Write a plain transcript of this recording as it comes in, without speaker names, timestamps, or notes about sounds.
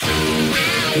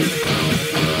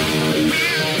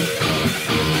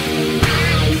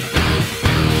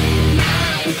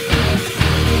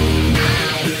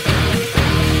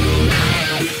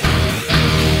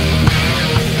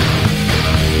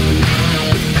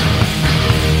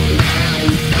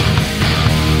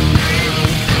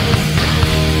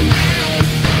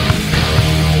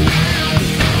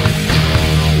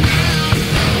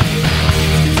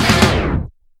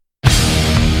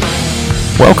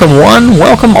Welcome one,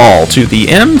 welcome all to the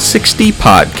M60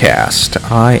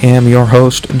 Podcast. I am your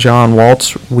host, John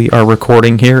Waltz. We are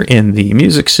recording here in the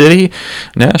Music City,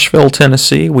 Nashville,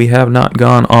 Tennessee. We have not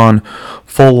gone on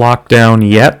full lockdown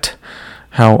yet.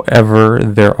 However,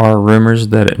 there are rumors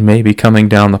that it may be coming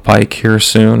down the pike here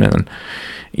soon, and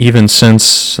even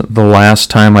since the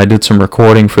last time I did some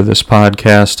recording for this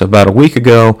podcast about a week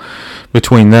ago,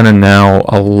 between then and now,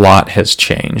 a lot has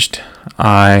changed.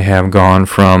 I have gone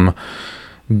from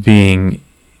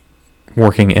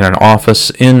working in an office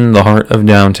in the heart of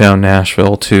downtown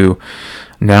Nashville to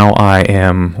now I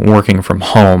am working from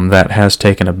home. That has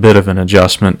taken a bit of an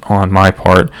adjustment on my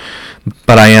part,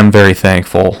 but I am very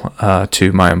thankful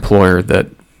to my employer that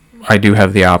I do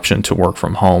have the option to work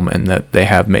from home and that they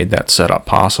have made that setup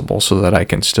possible so that I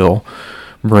can still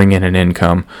bring in an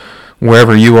income.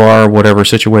 Wherever you are, whatever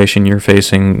situation you're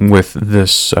facing with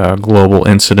this global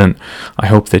incident, I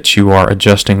hope that you are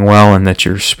adjusting well and that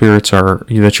you're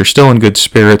still in good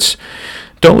spirits.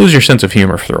 Don't lose your sense of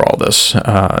humor through all this.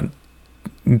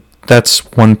 That's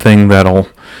one thing that'll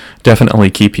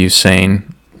definitely keep you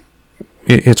sane.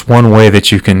 It's one way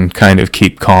that you can kind of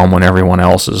keep calm when everyone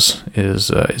else is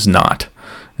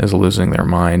losing their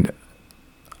mind.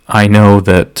 I know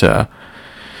that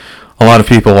a lot of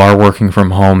people are working from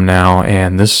home now,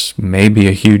 and this may be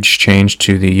a huge change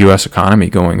to the U.S. economy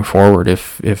going forward.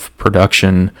 If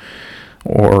production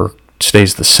or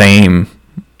stays the same,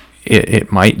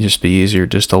 it might just be easier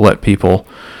just to let people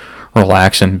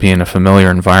relax and be in a familiar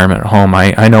environment at home.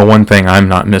 I know one thing I'm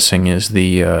not missing is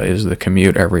the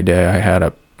commute every day. I had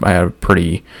a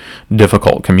pretty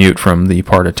difficult commute from the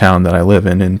part of town that I live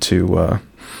in into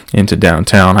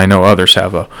downtown. I know others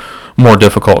have a more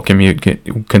difficult commute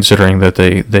considering that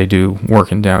they do work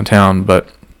in downtown, but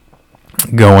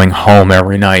going home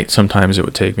every night, sometimes it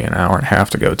would take me an hour and a half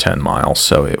to go 10 miles,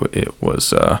 so it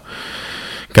was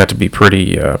got to be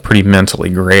pretty mentally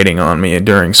grating on me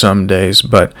during some days.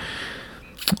 But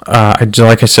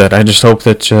like I said, I just hope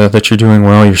that you're doing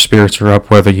well, your spirits are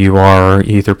up, whether you are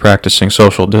either practicing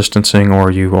social distancing or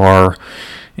you are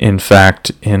in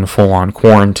fact in full-on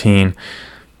quarantine.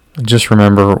 Just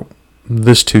remember,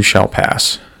 this too shall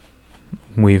pass.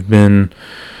 I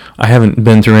haven't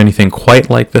been through anything quite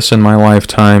like this in my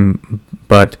lifetime,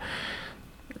 but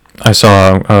I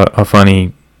saw a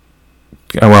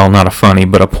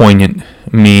poignant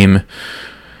meme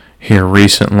here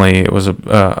recently. It was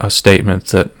a statement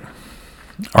that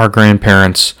our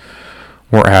grandparents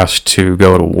were asked to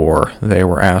go to war. They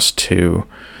were asked to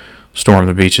storm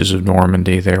the beaches of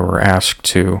Normandy. They were asked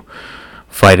to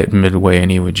fight at Midway and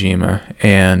Iwo Jima,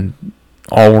 and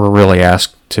all we're really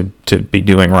asked to be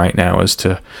doing right now is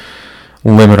to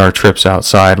limit our trips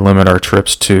outside, limit our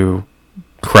trips to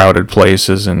crowded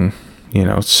places, and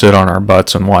sit on our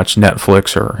butts and watch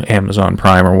Netflix or Amazon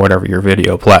Prime or whatever your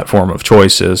video platform of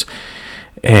choice is.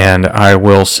 And I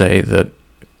will say that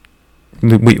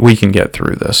we can get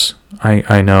through this.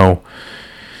 I know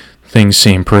things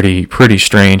seem pretty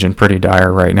strange and pretty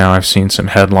dire right now. I've seen some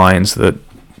headlines that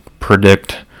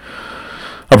predict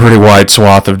a pretty wide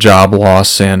swath of job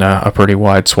loss and a pretty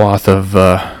wide swath of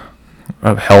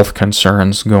health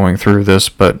concerns going through this,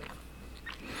 but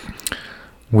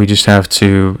we just have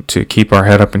to keep our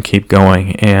head up and keep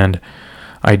going. And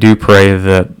I do pray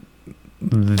that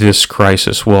this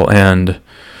crisis will end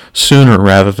sooner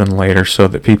rather than later, so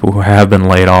that people who have been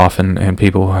laid off and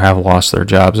people who have lost their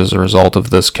jobs as a result of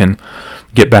this can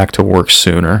get back to work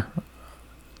sooner.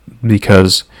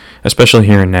 Because especially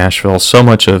here in Nashville, so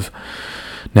much of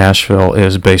Nashville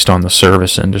is based on the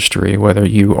service industry. Whether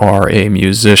you are a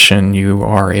musician, you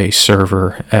are a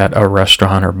server at a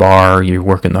restaurant or bar, you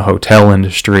work in the hotel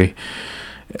industry,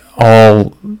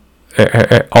 all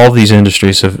these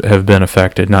industries have been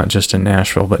affected, not just in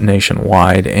Nashville but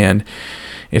nationwide. And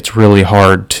it's really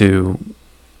hard to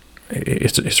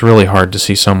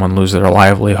see someone lose their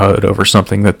livelihood over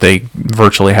something that they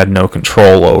virtually had no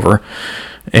control over.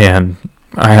 And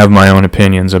I have my own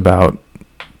opinions about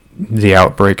the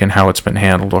outbreak and how it's been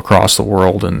handled across the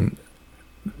world, and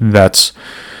this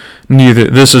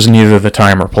is neither the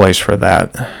time or place for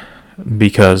that,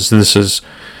 because this is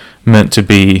meant to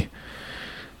be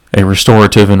a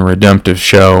restorative and redemptive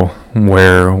show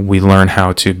where we learn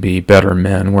how to be better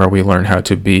men, where we learn how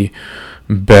to be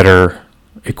better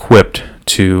equipped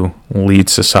to lead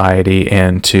society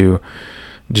and to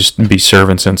just be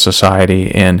servants in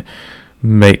society and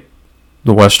make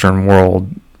the Western world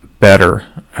better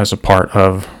as a part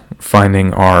of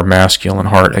finding our masculine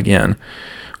heart again,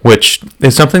 which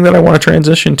is something that I want to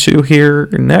transition to here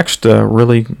next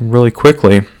really, really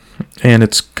quickly. And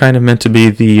it's kind of meant to be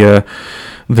the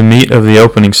meat of the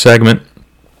opening segment.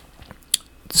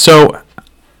 So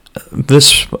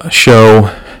this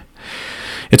show,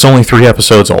 it's only 3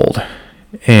 episodes old,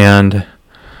 and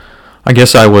I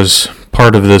guess I was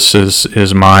part of this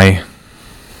is my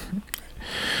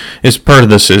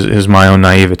own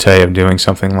naivete of doing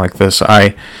something like this.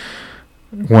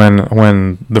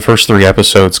 When the first 3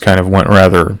 episodes kind of went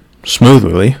rather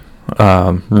smoothly,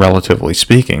 relatively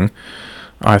speaking,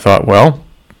 I thought, well,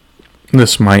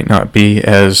 this might not be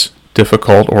as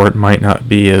difficult, or it might not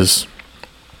be as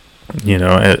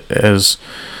as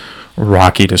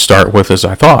rocky to start with as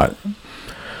I thought.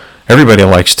 Everybody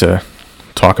likes to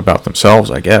talk about themselves,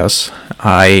 I guess.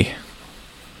 I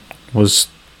was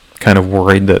kind of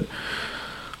worried that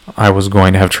I was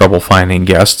going to have trouble finding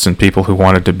guests and people who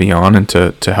wanted to be on and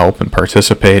to help and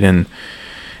participate in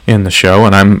the show.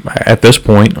 And I'm at this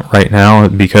point right now,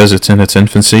 because it's in its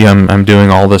infancy, I'm doing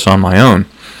all this on my own.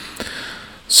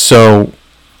 So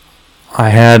I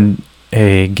had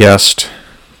a guest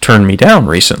turn me down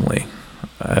recently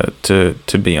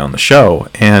to be on the show.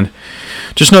 And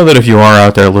just know that if you are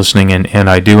out there listening, and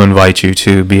I do invite you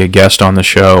to be a guest on the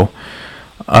show,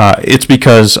 it's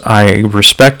because I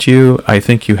respect you. I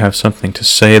think you have something to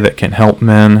say that can help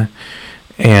men,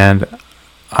 and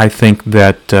I think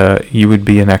that you would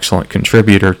be an excellent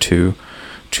contributor to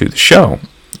the show.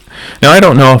 Now, I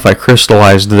don't know if I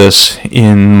crystallized this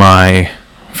in my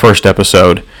first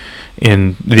episode,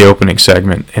 in the opening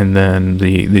segment, and then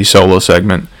the solo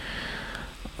segment,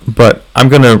 but I'm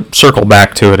going to circle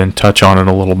back to it and touch on it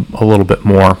a little bit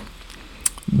more.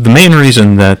 The main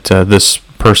reason that this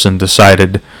person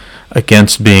decided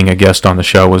against being a guest on the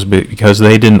show was because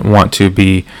they didn't want to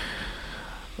be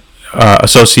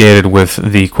associated with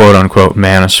the quote-unquote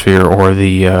manosphere, or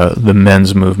the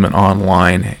men's movement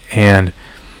online. And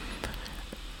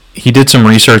he did some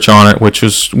research on it, which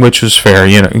was fair,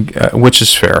 which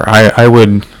is fair. I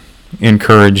would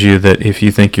encourage you that if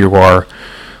you think you are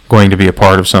going to be a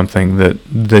part of something,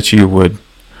 that you would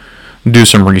do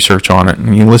some research on it.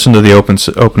 And you listen to the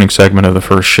opening segment of the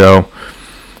first show,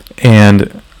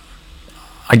 and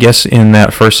I guess in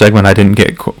that first segment I didn't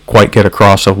quite get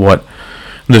across of what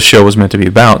this show was meant to be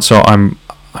about. So I'm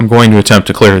going to attempt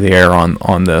to clear the air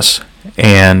on this,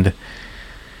 and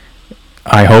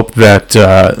I hope that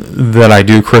I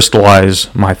do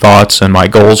crystallize my thoughts and my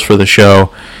goals for the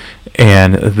show,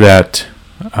 and that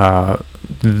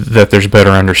there's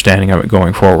better understanding of it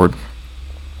going forward.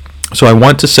 So I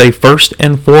want to say first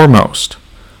and foremost,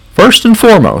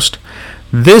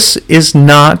 this is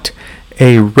not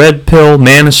a red pill,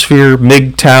 manosphere,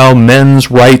 MGTOW, men's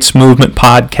rights movement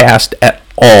podcast at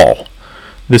all.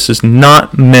 This is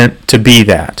not meant to be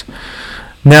that.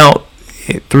 Now,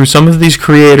 through some of these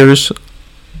creators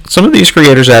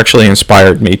actually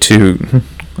inspired me to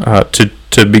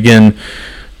begin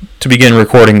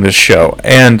recording this show,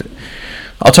 and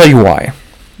I'll tell you why.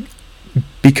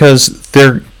 Because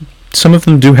some of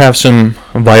them do have some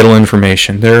vital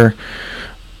information.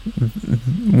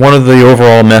 One of the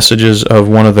overall messages of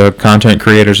one of the content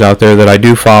creators out there that I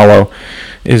do follow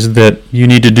is that you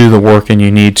need to do the work, and you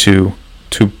need to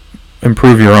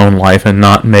improve your own life and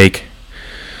not make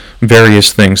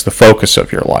various things the focus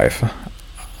of your life.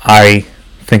 I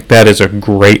think that is a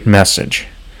great message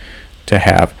to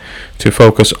have, to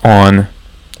focus on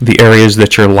the areas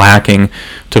that you're lacking,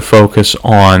 to focus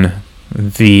on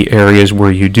the areas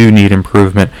where you do need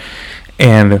improvement,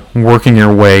 and working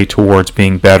your way towards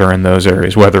being better in those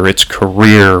areas, whether it's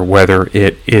career, whether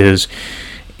it is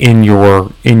in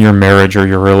your marriage or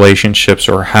your relationships,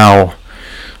 or how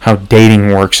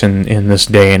dating works in this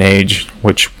day and age,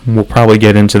 which we'll probably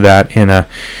get into that in a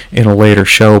later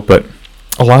show. But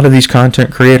a lot of these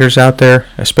content creators out there,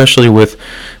 especially with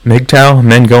MGTOW,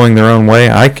 men going their own way,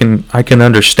 I can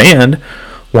understand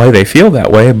why they feel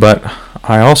that way, but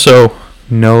I also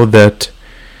know that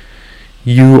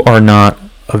you are not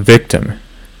a victim.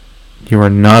 You are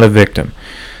not a victim.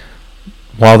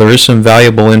 While there is some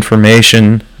valuable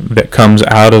information that comes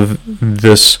out of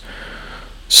this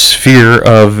sphere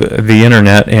of the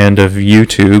internet and of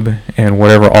YouTube and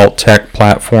whatever alt-tech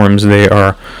platforms they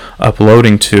are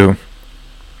uploading to,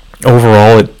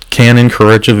 overall it can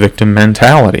encourage a victim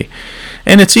mentality.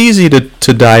 And it's easy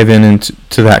to dive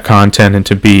into that content and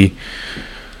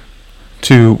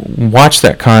to watch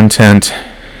that content,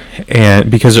 and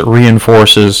because it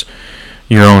reinforces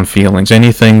your own feelings.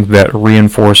 Anything that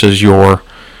reinforces your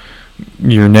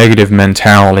negative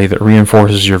mentality, that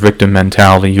reinforces your victim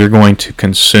mentality, you're going to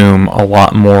consume a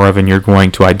lot more of, and you're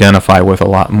going to identify with a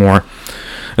lot more.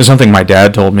 There's something my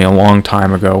dad told me a long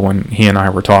time ago when he and I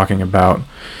were talking about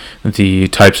the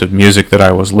types of music that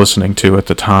I was listening to at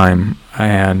the time,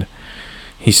 and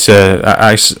he said,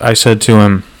 I said to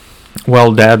him,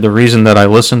 well, Dad, the reason that I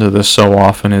listen to this so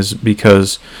often is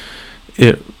because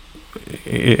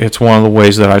it's one of the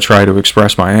ways that I try to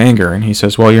express my anger. And he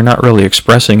says, well, you're not really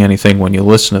expressing anything when you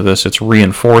listen to this. It's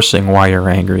reinforcing why you're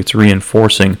angry. It's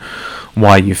reinforcing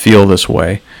why you feel this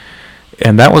way.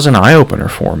 And that was an eye-opener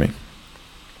for me.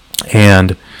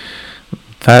 And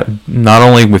that, not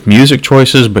only with music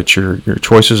choices, but your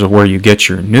choices of where you get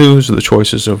your news, the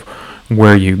choices of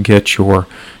where you get your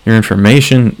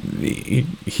information.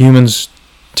 Humans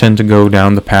tend to go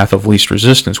down the path of least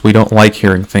resistance. We don't like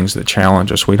hearing things that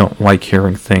challenge us. We don't like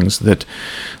hearing things that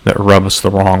rub us the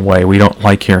wrong way. We don't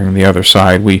like hearing the other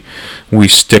side. We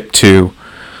stick to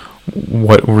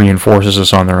what reinforces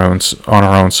us on our own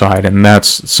side, and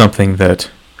that's something that's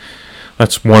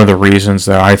one of the reasons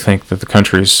that I think that the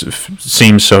country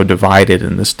seems so divided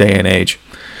in this day and age.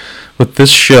 But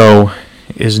this show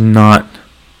is not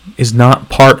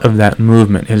part of that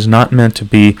movement. It is not meant to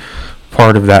be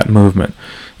part of that movement.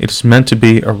 It is meant to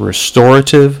be a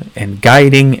restorative and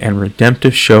guiding and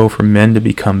redemptive show for men to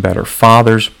become better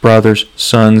fathers, brothers,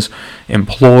 sons,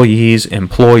 employees,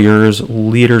 employers,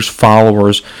 leaders,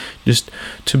 followers, just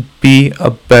to be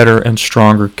a better and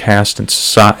stronger cast in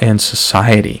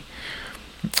society.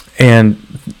 And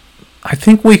I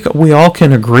think we all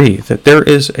can agree that there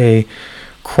is a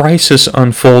crisis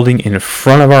unfolding in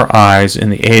front of our eyes in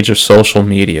the age of social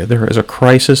media. There is a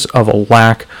crisis of a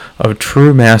lack of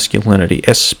true masculinity,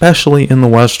 especially in the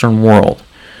Western world.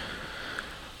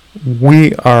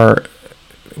 What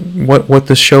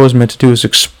this show is meant to do is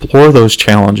explore those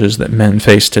challenges that men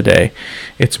face today.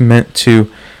 It's meant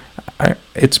to dive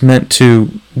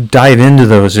into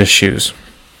those issues.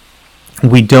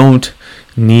 We don't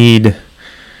need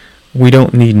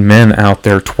men out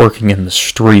there twerking in the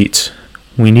streets.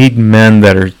 We need men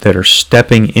that are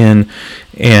stepping in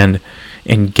and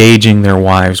engaging their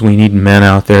wives. We need men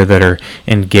out there that are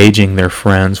engaging their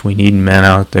friends. We need men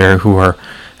out there who are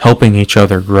helping each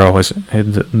other grow. As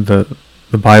the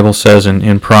Bible says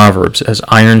in Proverbs, as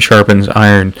iron sharpens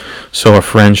iron, so a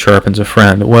friend sharpens a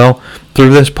friend. Well,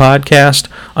 through this podcast,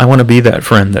 I want to be that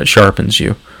friend that sharpens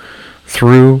you.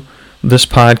 Through this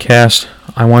podcast,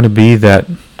 I want to be that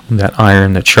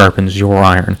iron that sharpens your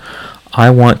iron. I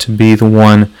want to be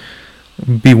one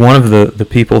of the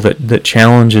people that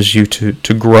challenges you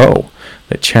to grow,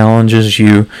 that challenges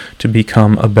you to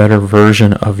become a better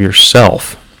version of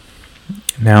yourself.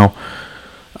 Now,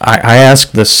 I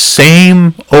ask the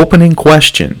same opening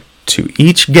question to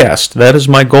each guest. That is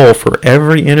my goal for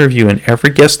every interview and every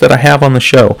guest that I have on the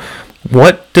show.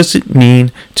 What does it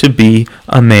mean to be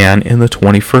a man in the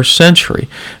 21st century?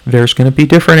 There's going to be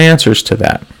different answers to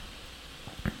that.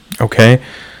 Okay?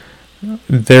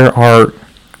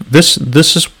 This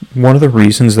is one of the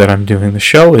reasons that I'm doing the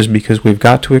show, is because we've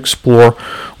got to explore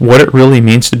what it really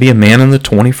means to be a man in the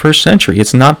 21st century.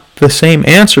 It's not the same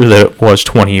answer that it was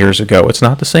 20 years ago. It's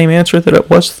not the same answer that it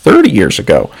was 30 years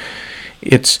ago.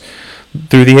 It's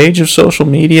through the age of social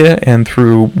media and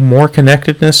through more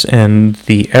connectedness and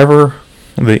the ever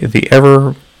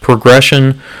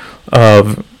progression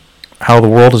of how the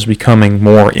world is becoming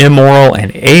more immoral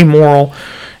and amoral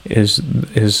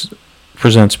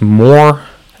presents more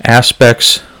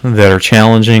aspects that are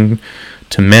challenging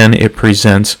to men. It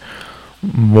presents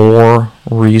more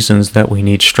reasons that we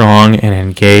need strong and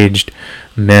engaged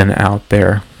men out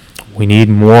there. We need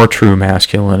more true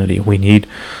masculinity. We need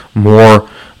more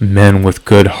men with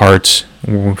good hearts,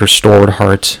 restored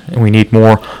hearts. And we need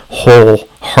more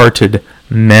wholehearted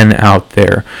men out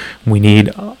there. We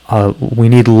need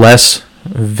less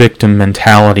victim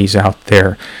mentalities out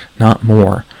there, not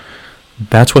more.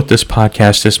 That's what this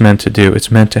podcast is meant to do. It's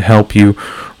meant to help you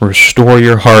restore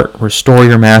your heart, restore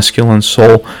your masculine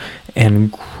soul,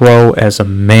 and grow as a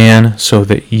man so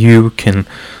that you can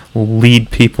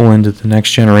lead people into the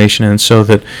next generation, and so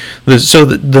that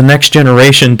the next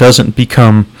generation doesn't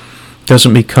become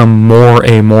more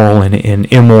amoral and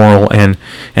immoral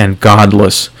and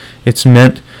godless. It's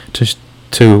meant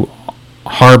to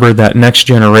harbor that next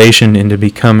generation into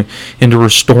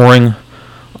restoring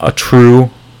a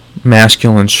true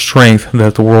masculine strength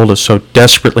that the world is so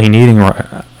desperately needing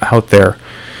out there,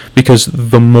 Because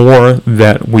the more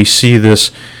that we see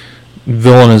this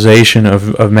villainization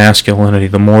of masculinity,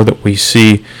 the more that we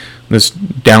see this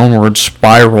downward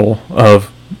spiral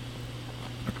of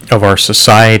our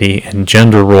society and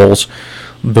gender roles,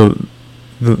 the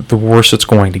worse it's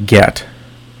going to get.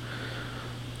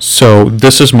 So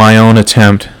this is my own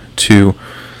attempt to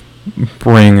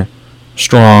bring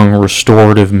strong,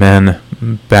 restorative men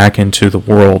back into the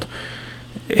world,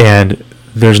 and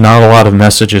there's not a lot of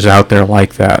messages out there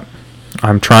like that.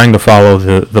 I'm trying to follow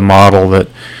the model that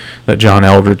John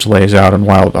Eldredge lays out in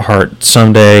Wild at Heart.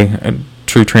 Someday,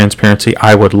 true transparency,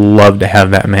 I would love to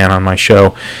have that man on my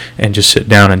show and just sit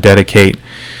down and dedicate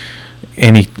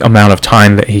any amount of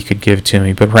time that he could give to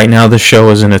me. But right now this show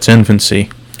is in its infancy,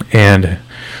 and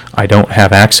I don't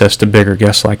have access to bigger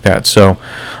guests like that. So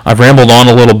I've rambled on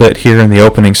a little bit here in the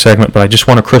opening segment, but I just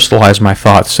want to crystallize my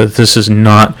thoughts. So this is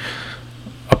not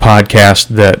a podcast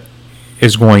that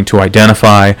is going to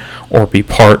identify or be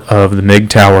part of the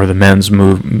MGTOW or the men's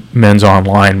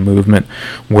online movement,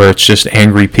 where it's just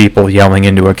angry people yelling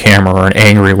into a camera or an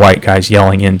angry white guys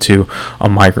yelling into a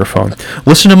microphone.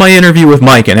 Listen to my interview with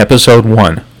Mike in episode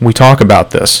 1. We talk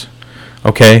about this,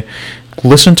 okay?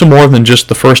 Listen to more than just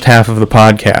the first half of the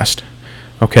podcast,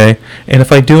 okay? And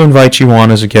if I do invite you on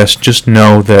as a guest, just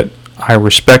know that I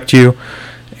respect you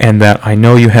and that I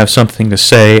know you have something to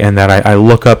say and that I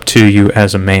look up to you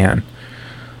as a man.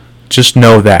 Just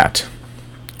know that.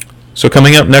 So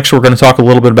coming up next, we're going to talk a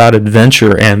little bit about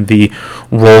adventure and the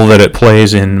role that it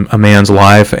plays in a man's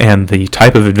life and the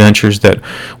type of adventures that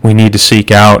we need to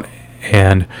seek out.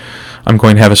 And I'm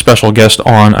going to have a special guest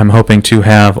on. I'm hoping to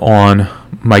have on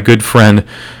my good friend,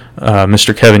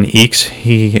 Mr. Kevin Eakes.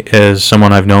 He is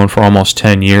someone I've known for almost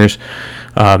 10 years.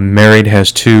 Married,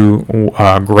 has 2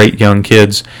 great young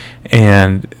kids,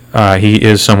 and he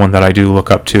is someone that I do look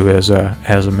up to as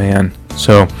a man.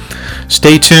 So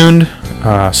stay tuned.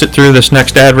 Sit through this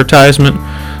next advertisement.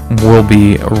 We'll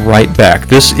be right back.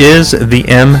 This is the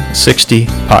M60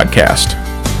 Podcast.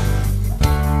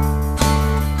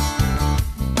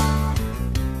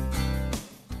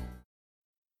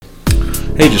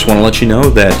 Hey, just want to let you know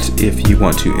that if you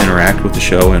want to interact with the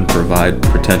show and provide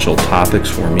potential topics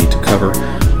for me to cover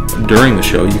during the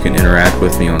show, you can interact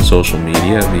with me on social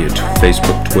media via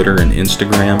Facebook, Twitter, and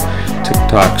Instagram,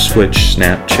 TikTok, Switch,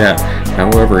 Snapchat,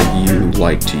 however you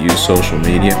like to use social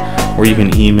media. Or you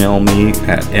can email me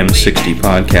at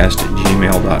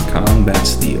m60podcast@gmail.com.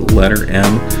 That's the letter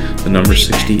M, the number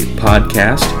 60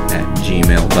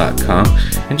 podcast@gmail.com.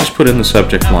 And just put in the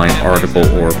subject line article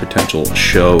or potential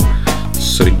show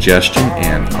suggestion,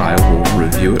 and I will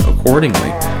review it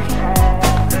accordingly.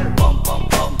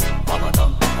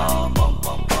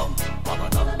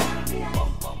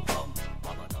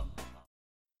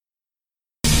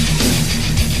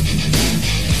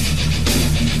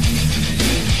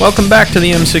 Welcome back to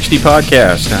the M60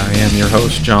 Podcast. I am your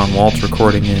host, John Waltz,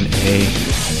 recording in a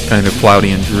kind of cloudy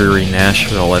and dreary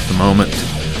Nashville at the moment.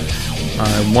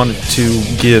 I wanted to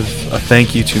give a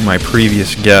thank you to my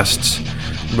previous guests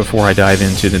before I dive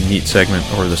into the meat segment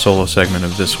or the solo segment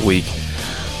of this week.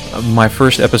 My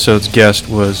first episode's guest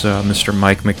was Mr.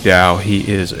 Mike McDowell. He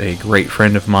is a great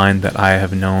friend of mine that I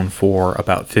have known for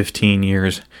about 15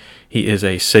 years. He is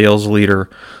a sales leader,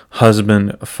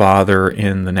 husband, father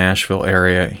in the Nashville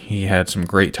area. He had some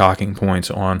great talking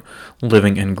points on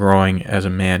living and growing as a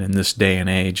man in this day and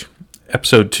age.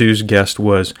 Episode 2's guest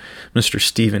was Mr.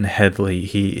 Stephen Headley.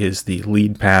 He is the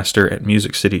lead pastor at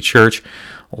Music City Church.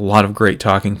 A lot of great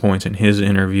talking points in his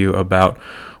interview about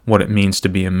what it means to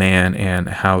be a man and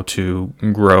how to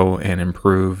grow and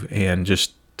improve and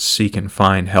just seek and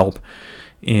find help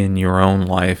in your own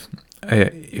life.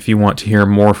 If you want to hear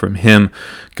more from him,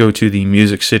 go to the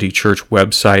Music City Church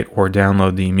website or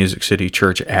download the Music City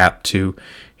Church app to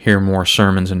hear more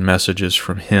sermons and messages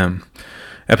from him.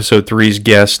 Episode 3's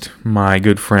guest, my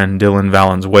good friend Dylan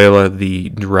Valenzuela, the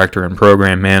director and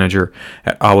program manager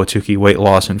at Ahwatukee Weight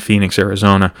Loss in Phoenix,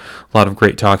 Arizona. A lot of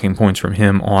great talking points from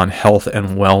him on health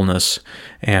and wellness,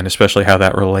 and especially how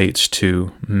that relates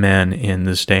to men in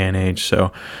this day and age.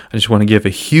 So I just want to give a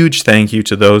huge thank you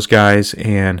to those guys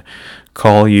and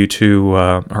call you to,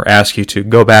 or ask you to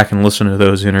go back and listen to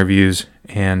those interviews,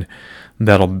 and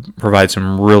that'll provide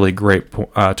some really great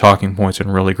talking points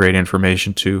and really great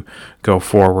information to go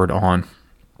forward on.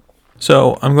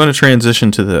 So I'm going to transition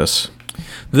to this.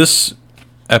 This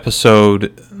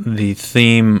episode, the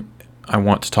theme I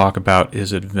want to talk about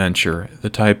is adventure,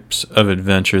 the types of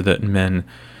adventure that men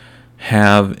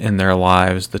have in their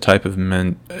lives, the type of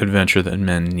adventure that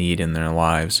men need in their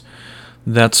lives.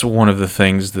 That's one of the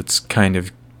things that's kind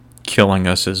of killing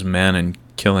us as men and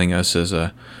killing us as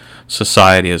a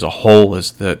society as a whole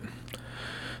is that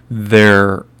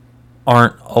there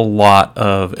aren't a lot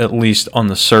of, at least on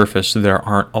the surface, there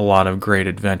aren't a lot of great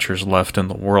adventures left in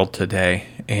the world today.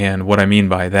 And what I mean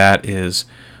by that is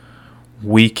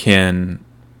we can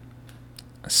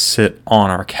sit on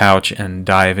our couch and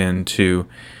dive into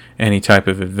any type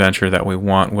of adventure that we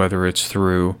want, whether it's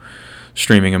through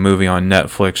streaming a movie on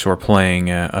Netflix or playing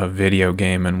a video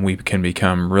game, and we can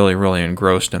become really, really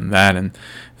engrossed in that and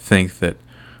think that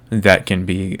that can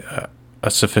be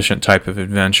a sufficient type of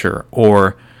adventure.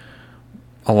 Or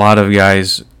a lot of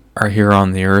guys are here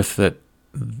on the earth that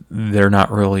they're not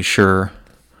really sure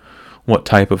what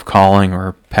type of calling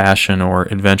or passion or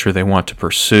adventure they want to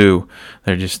pursue.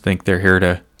 They just think they're here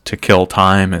to kill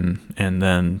time, and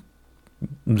then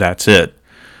that's it.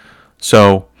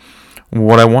 So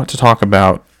what I want to talk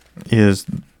about is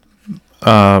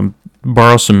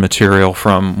borrow some material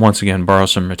from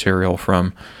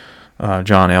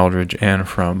John Eldredge and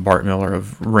from Bart Miller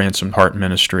of Ransomed Heart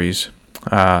Ministries.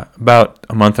 About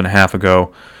a month and a half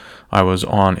ago, I was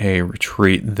on a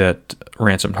retreat that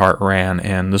Ransomed Heart ran,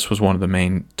 and this was one of the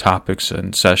main topics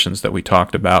and sessions that we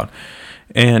talked about.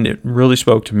 And it really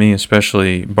spoke to me,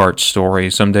 especially Bart's story.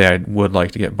 Someday I would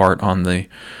like to get Bart on the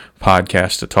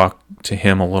podcast to talk to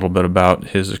him a little bit about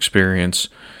his experience,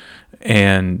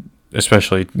 and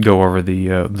especially go over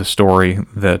the story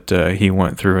that he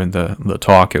went through in the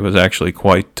talk. It was actually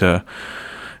quite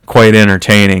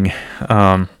entertaining.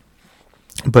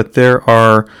 But there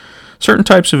are certain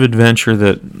types of adventure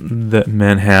that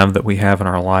men have, that we have in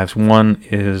our lives. One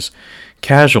is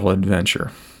casual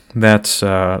adventure. That's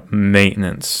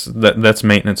maintenance. That's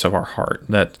maintenance of our heart.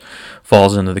 That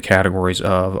falls into the categories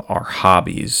of our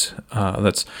hobbies.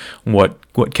 That's what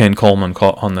Ken Coleman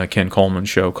on the Ken Coleman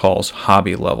Show calls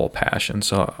hobby level passion.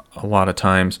 So a lot of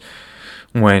times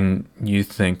when you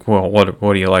think, well, what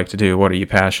do you like to do? What are you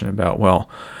passionate about? Well,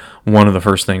 one of the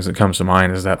first things that comes to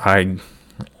mind is that I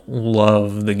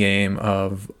love the game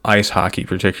of ice hockey,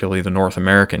 particularly the North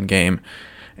American game,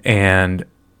 and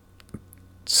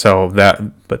so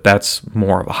that's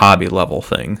more of a hobby level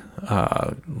thing.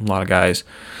 A lot of guys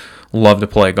love to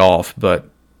play golf, but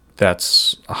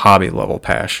that's a hobby level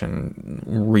passion.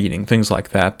 Reading, things like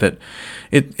that. That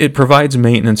it provides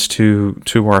maintenance to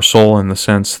our soul, in the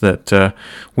sense that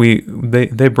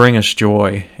they bring us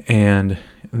joy, and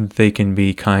they can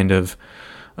be kind of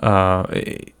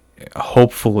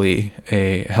hopefully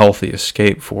a healthy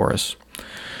escape for us.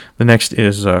 The next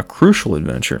is crucial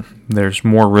adventure. There's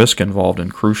more risk involved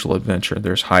in crucial adventure.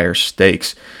 There's higher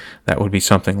stakes. That would be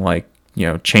something like,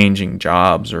 changing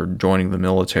jobs or joining the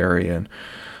military and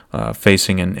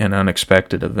facing an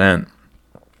unexpected event.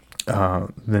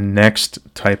 The next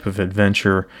type of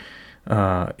adventure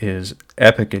is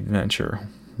epic adventure,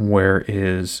 where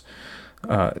it's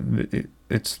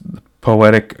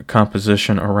poetic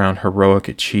composition around heroic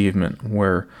achievement,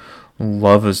 where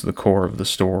love is the core of the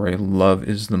story. Love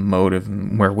is the motive,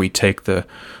 where we take the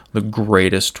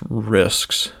greatest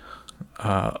risks.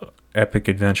 Epic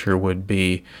adventure would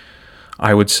be,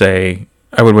 I would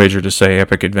wager to say,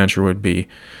 epic adventure would be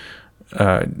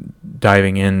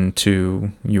diving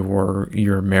into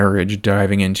your marriage,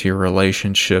 diving into your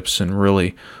relationships, and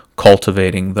really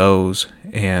cultivating those,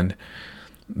 and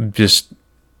just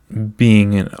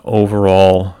being an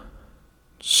overall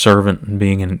servant,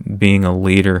 and being a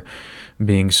leader,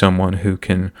 being someone who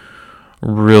can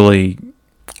really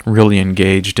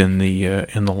engaged in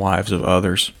the lives of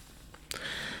others.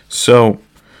 So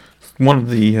one of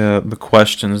the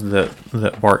questions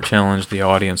that Bart challenged the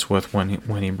audience with when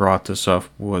he brought this up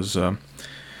was, are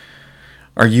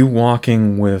you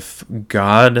walking with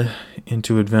God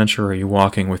into adventure? Are you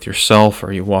walking with yourself?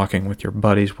 Are you walking with your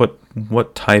buddies?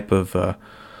 What type of a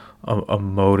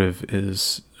motive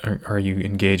are you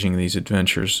engaging these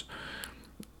adventures?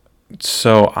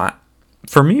 So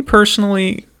for me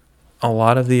personally, a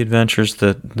lot of the adventures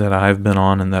that I've been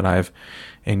on and that I've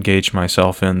engaged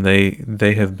myself in,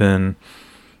 they have been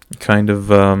kind of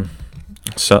not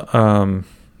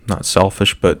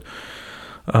selfish, but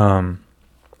they've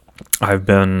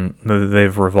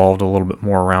revolved a little bit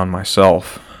more around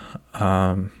myself.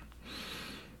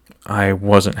 I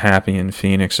wasn't happy in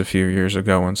Phoenix a few years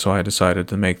ago, and so I decided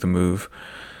to make the move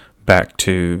back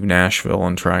to Nashville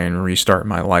and try and restart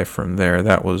my life from there.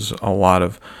 That was a lot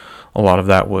of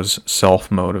that was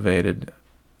self-motivated.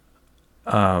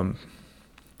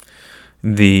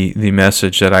 The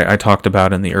message that I talked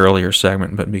about in the earlier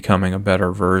segment, but becoming a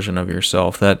better version of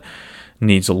yourself, that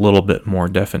needs a little bit more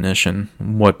definition.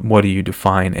 What do you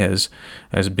define as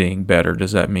being better?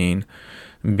 Does that mean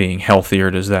being healthier?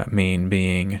 Does that mean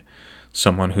being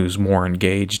someone who's more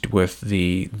engaged with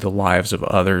the lives of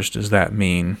others? Does that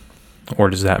mean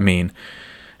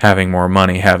having more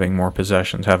money, having more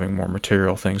possessions, having more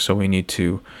material things? So we need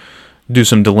to do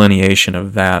some delineation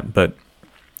of that. But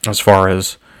as far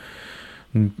as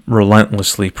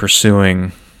relentlessly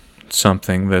pursuing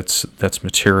something that's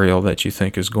material that you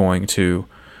think is going to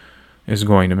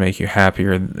make you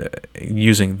happier,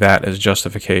 using that as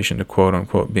justification to quote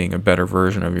unquote being a better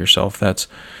version of yourself, that's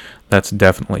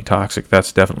definitely toxic.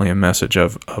 That's definitely a message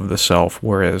of the self.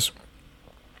 Whereas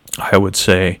I would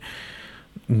say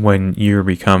when you're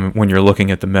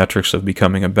looking at the metrics of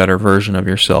becoming a better version of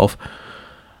yourself,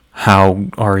 how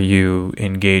are you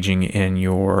engaging in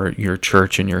your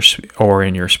church and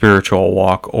in your spiritual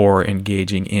walk, or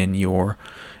engaging in your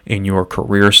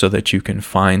career, so that you can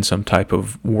find some type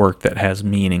of work that has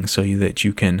meaning, so that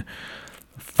you can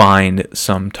find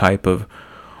some type of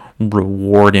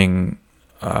rewarding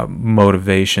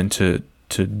motivation to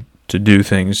do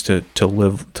things, to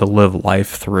live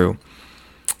life through,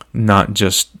 not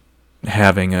just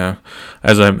having I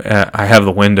have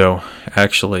the window,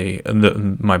 actually,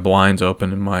 my blinds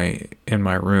open in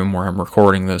my room where I'm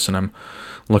recording this, and I'm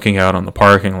looking out on the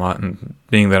parking lot. And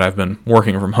being that I've been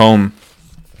working from home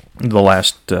the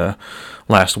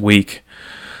last week,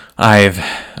 I've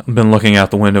been looking out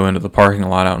the window into the parking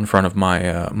lot out in front of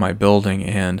my building,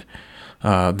 and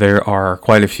there are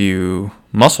quite a few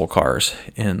muscle cars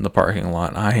in the parking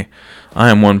lot. I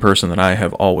am one person that I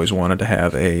have always wanted to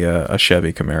have a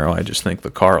Chevy Camaro. I just think the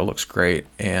car looks great,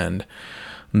 and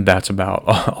that's about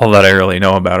all that I really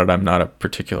know about it. I'm not a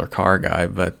particular car guy,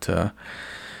 but to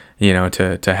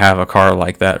have a car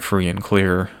like that free and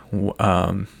clear,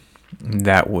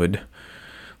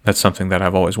 that's something that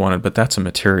I've always wanted. But that's a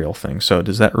material thing. So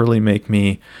does that really make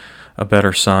me a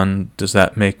better son? Does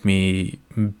that make me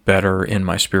better in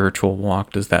my spiritual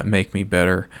walk? Does that make me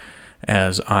better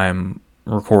as I'm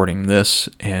recording this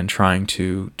and trying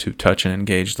to touch and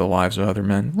engage the lives of other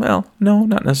men? Well, no,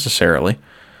 not necessarily.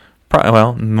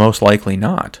 Most likely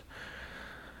not.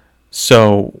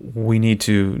 So we need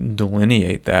to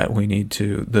delineate that. We need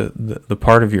to the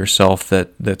part of yourself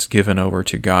that's given over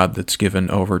to God, that's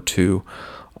given over to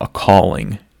a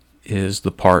calling, is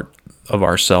the part of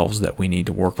ourselves that we need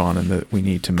to work on, and that we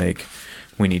need to make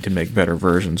better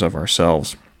versions of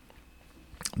ourselves.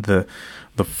 The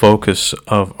focus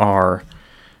of our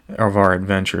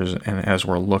adventures, and as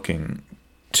we're looking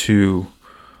to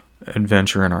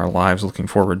adventure in our lives, looking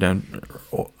forward to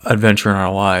adventure in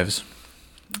our lives,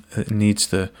 it needs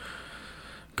the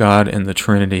God and the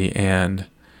Trinity and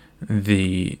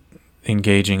the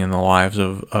engaging in the lives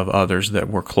of others that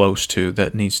we're close to.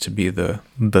 That needs to be the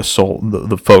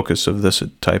focus of this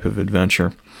type of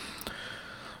adventure.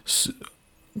 So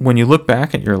when you look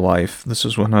back at your life, this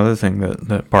is one other thing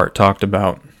that Bart talked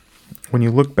about. When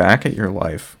you look back at your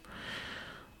life,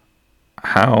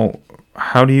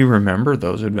 how do you remember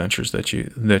those adventures that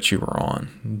you were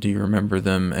on? Do you remember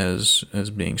them as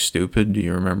being stupid? Do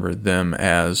you remember them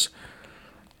as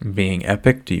being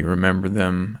epic? Do you remember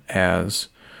them as,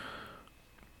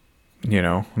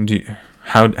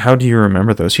 how do you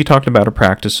remember those? He talked about a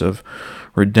practice of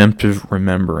redemptive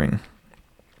remembering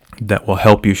that will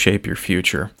help you shape your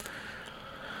future.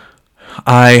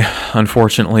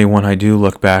 Unfortunately, when I do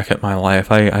look back at my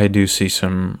life, I do see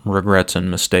some regrets and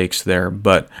mistakes there,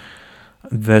 but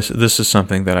this is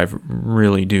something that I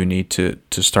really do need to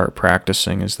start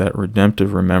practicing, is that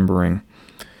redemptive remembering.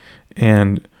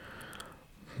 And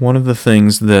one of the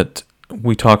things that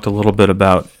we talked a little bit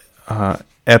about,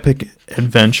 epic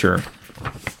adventure,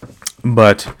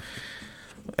 but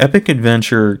epic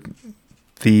adventure,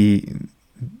 the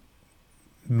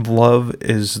love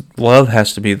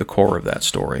has to be the core of that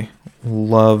story.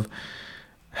 Love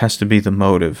has to be the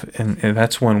motive, and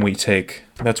that's when we take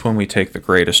the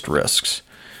greatest risks.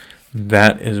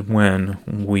 That is when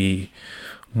we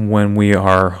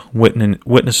are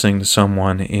witnessing to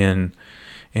someone in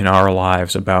our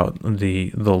lives about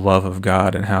the love of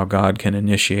God and how God can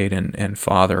initiate and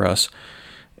father us.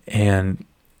 And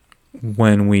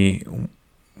when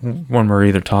we're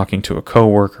either talking to a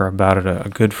coworker about it, a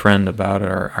good friend about it,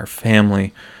 or our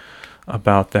family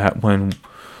about that, when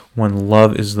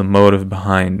love is the motive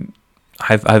behind,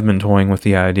 I've been toying with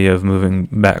the idea of moving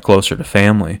back closer to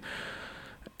family,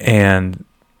 and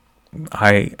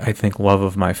I think love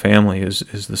of my family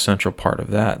is the central part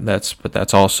of that. But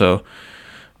that's also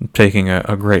taking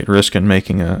a great risk and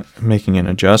making an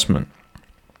adjustment.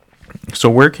 So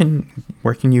where can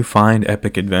you find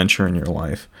epic adventure in your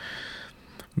life?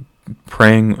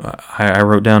 Praying. I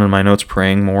wrote down in my notes,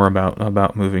 praying more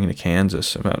about moving to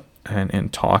Kansas,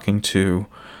 and talking to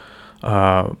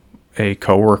a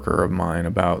coworker of mine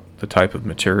about the type of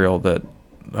material that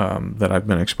I've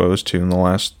been exposed to in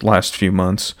the last few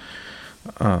months.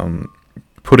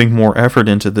 Putting more effort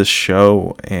into this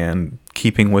show and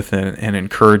keeping with an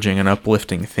encouraging and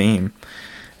uplifting theme,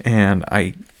 and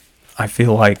I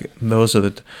feel like those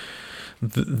are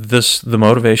the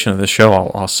motivation of this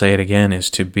show. I'll say it again, is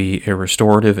to be a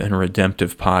restorative and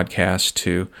redemptive podcast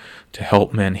to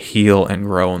help men heal and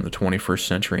grow in the 21st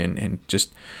century, and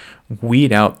just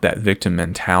weed out that victim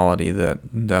mentality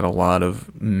that a lot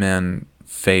of men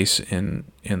face in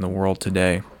the world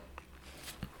today.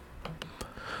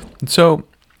 And so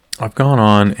I've gone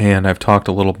on and I've talked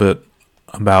a little bit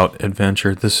about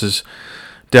adventure. This is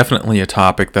definitely a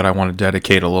topic that I want to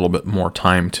dedicate a little bit more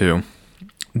time to.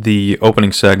 The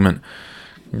opening segment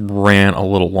ran a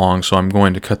little long, so I'm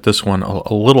going to cut this one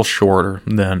a little shorter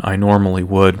than I normally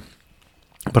would.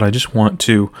 But I just want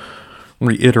to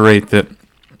reiterate that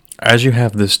as you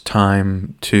have this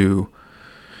time to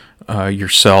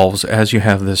yourselves, as you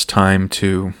have this time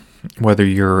to, whether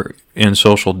you're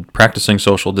practicing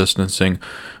social distancing,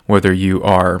 whether you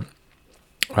are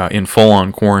in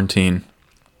full-on quarantine,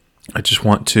 I just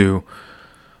want to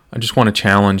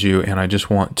challenge you, and I just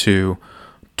want to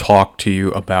talk to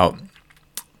you about,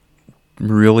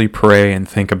 really pray and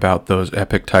think about those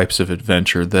epic types of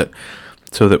adventure,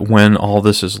 so that when all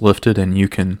this is lifted and you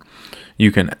can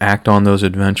act on those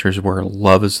adventures where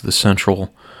love is the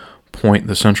central point,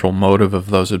 the central motive of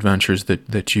those adventures,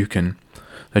 that you can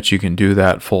do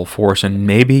that full force. And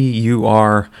maybe you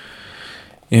are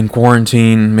in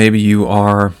quarantine, maybe you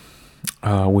are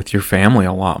with your family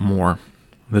a lot more.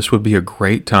 This would be a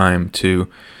great time to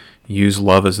use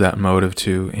love as that motive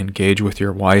to engage with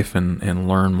your wife and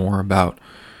learn more about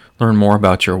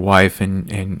your wife,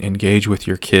 and engage with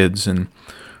your kids, and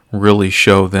really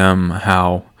show them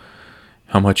how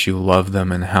much you love them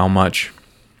and how much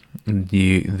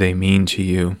they mean to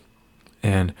you,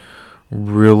 and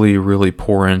really, really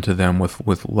pour into them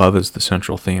with love as the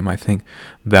central theme. I think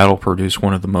that'll produce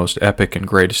one of the most epic and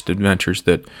greatest adventures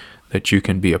that you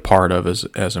can be a part of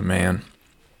as a man.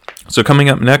 So coming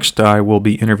up next, I will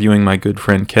be interviewing my good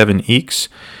friend Kevin Eakes.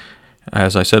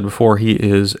 As I said before, he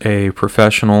is a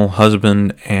professional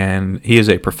husband, and a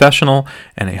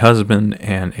husband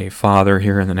and a father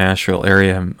here in the Nashville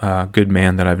area. A good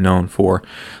man that I've known for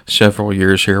several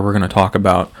years here. We're going to talk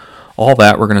about all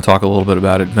that. We're going to talk a little bit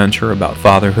about adventure, about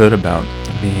fatherhood, about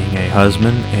being a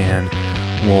husband, and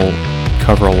we'll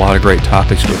cover a lot of great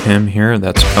topics with him here.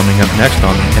 That's coming up next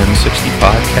on the M60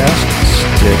 Podcast.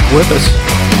 Stick with us.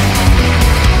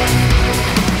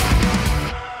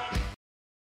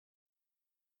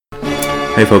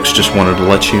 Hey folks, just wanted to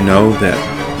let you know that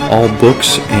all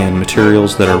books and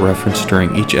materials that are referenced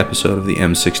during each episode of the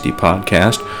M60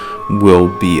 Podcast will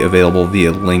be available via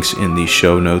links in the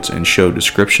show notes and show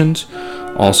descriptions.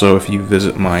 Also, if you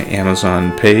visit my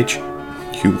Amazon page,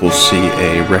 you will see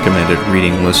a recommended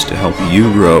reading list to help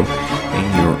you grow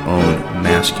in your own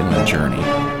masculine journey.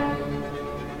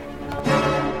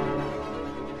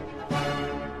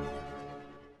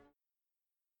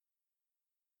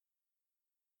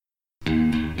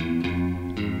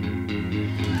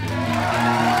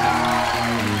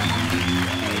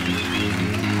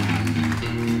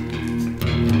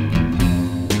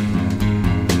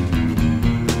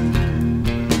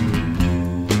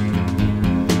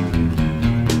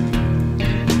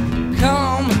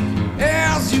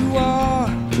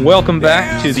 Welcome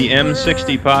back to the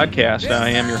M60 Podcast. I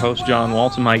am your host, John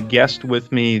Walton. My guest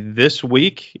with me this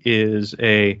week is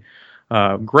a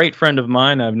great friend of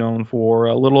mine I've known for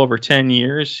a little over 10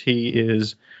 years. He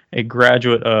is a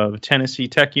graduate of Tennessee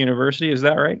Tech University. Is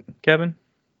that right, Kevin?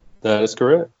 That is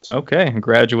correct. Okay, a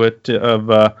graduate of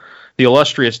the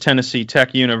illustrious Tennessee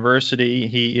Tech University.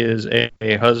 He is a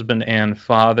husband and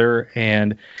father,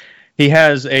 and he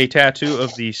has a tattoo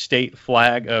of the state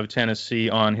flag of Tennessee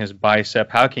on his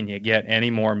bicep. How can you get any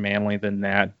more manly than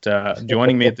that?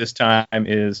 Joining me at this time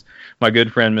is my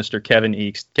good friend, Mr. Kevin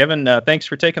Eakes. Kevin, thanks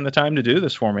for taking the time to do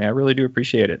this for me. I really do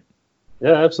appreciate it.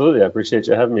 Yeah, absolutely. I appreciate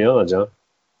you having me on, John.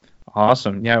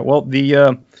 Awesome. Yeah, well,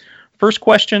 the first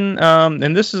question,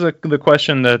 and this is the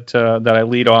question that I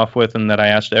lead off with and that I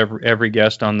asked every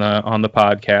guest on the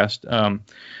podcast.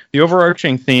 The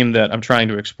overarching theme that I'm trying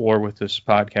to explore with this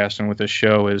podcast and with this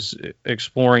show is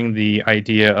exploring the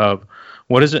idea of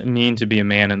what does it mean to be a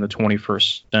man in the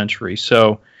 21st century.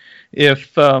 So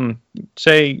if, you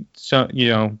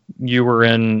were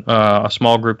in a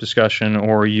small group discussion,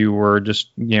 or you were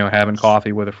just, having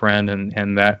coffee with a friend,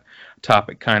 and that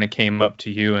topic kind of came up to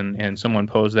you, and someone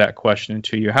posed that question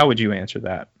to you, how would you answer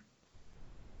that?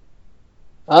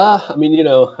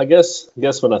 I guess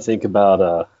when I think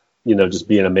about just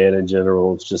being a man in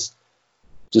general. It's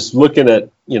just looking at,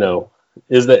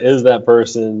 is that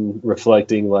person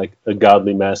reflecting like a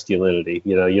godly masculinity?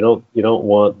 You don't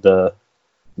want the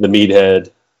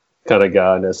meathead kind of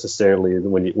guy necessarily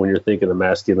when you're thinking of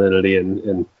masculinity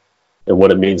and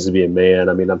what it means to be a man.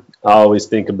 I mean, I always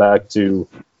think back to,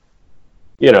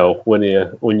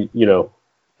 when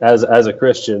as a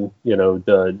Christian,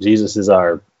 Jesus is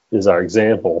our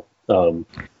example.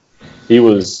 He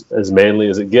was as manly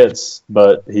as it gets,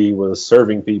 but he was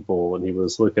serving people and he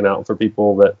was looking out for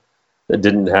people that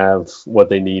didn't have what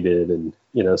they needed. And,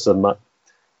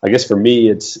 I guess for me,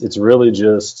 it's really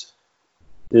just,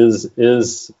 is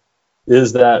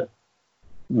that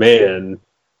man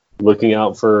looking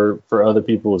out for other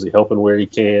people? Is he helping where he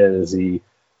can? Is he,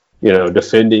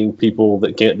 defending people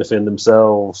that can't defend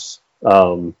themselves?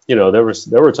 There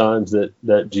were times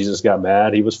that Jesus got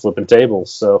mad. He was flipping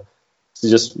tables. So it's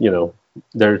just,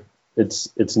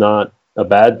 it's not a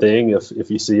bad thing if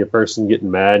you see a person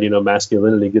getting mad.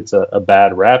 Masculinity gets a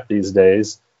bad rap these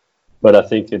days, but I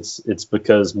think it's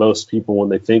because most people, when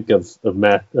they think of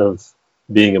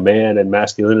being a man and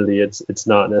masculinity, it's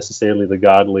not necessarily the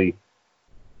godly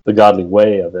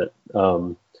way of it.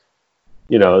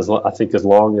 I think as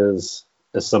long as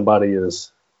somebody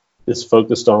is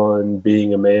focused on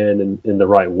being a man in the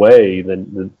right way,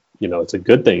 then it's a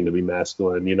good thing to be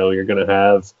masculine. You're going to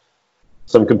have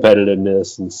some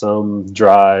competitiveness and some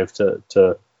drive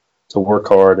to work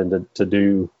hard and to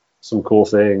do some cool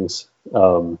things.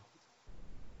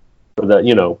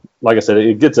 That, like I said,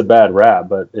 it gets a bad rap,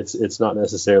 but it's not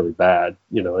necessarily bad.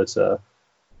 It's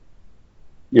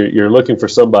you're looking for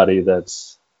somebody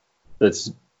that's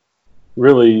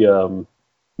really,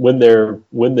 when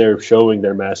they're showing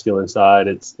their masculine side,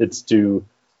 it's to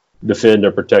defend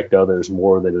or protect others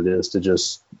more than it is to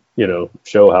just,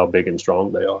 show how big and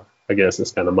strong they are. I guess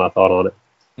that's kind of my thought on it.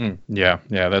 Yeah.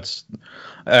 That's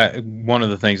one of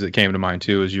the things that came to mind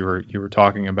too, as you were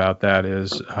talking about that,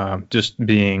 is just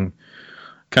being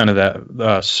kind of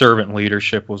that servant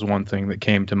leadership was one thing that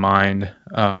came to mind.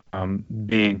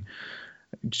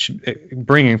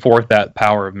 Bringing forth that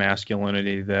power of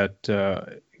masculinity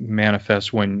that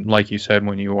manifests when, like you said,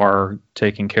 when you are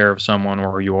taking care of someone,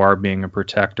 or you are being a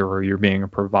protector, or you're being a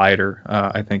provider.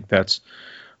 I think that's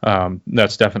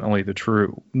definitely the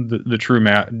true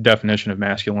definition of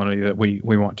masculinity that we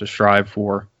want to strive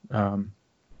for.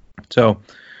 So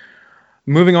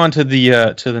moving on to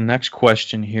the next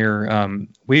question here,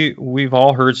 we've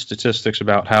all heard statistics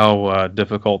about how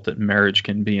difficult that marriage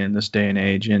can be in this day and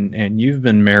age, and you've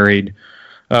been married,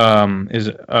 is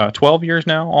it 12 years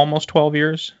now? Almost 12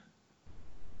 years?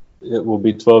 It will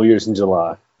be 12 years in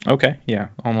July. Okay, yeah,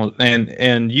 almost.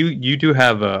 And you do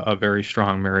have a very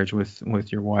strong marriage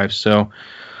with your wife. So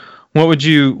what would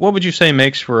you say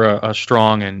makes for a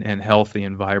strong and healthy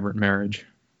and vibrant marriage?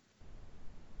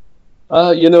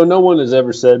 No one has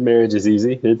ever said marriage is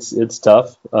easy. It's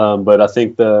tough. But I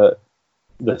think the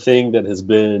thing that has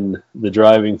been the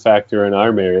driving factor in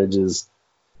our marriage is,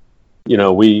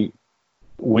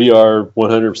 we are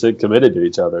 100% committed to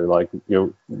each other. Like,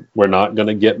 we're not going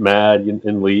to get mad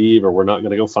and leave, or we're not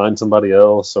going to go find somebody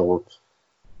else, or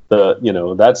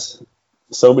that's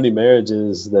so many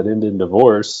marriages that end in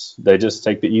divorce. They just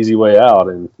take the easy way out.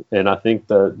 And I think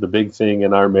the big thing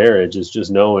in our marriage is just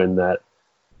knowing that,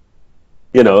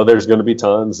 there's going to be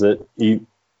times that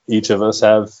each of us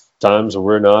have times where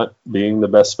we're not being the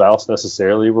best spouse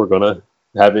necessarily. We're going to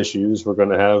have issues. We're going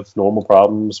to have normal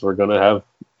problems. We're going to have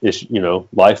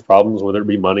life problems, whether it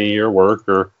be money or work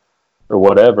or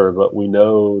whatever. But we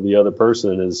know the other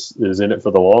person is in it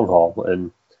for the long haul,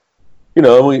 and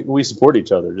we support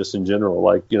each other just in general.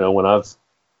 Like,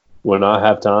 when I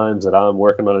have times that I'm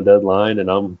working on a deadline and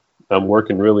I'm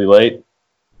working really late,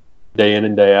 day in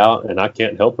and day out, and I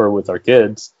can't help her with our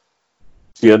kids,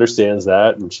 she understands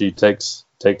that, and she takes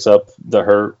up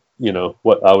her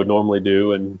what I would normally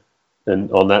do, and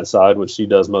on that side, which she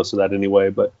does most of that anyway.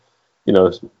 But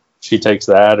she takes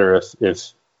that, or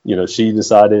if she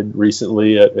decided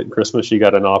recently at Christmas she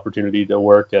got an opportunity to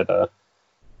work at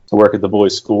the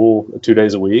boys' school 2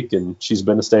 days a week, and she's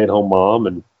been a stay-at-home mom,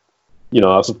 and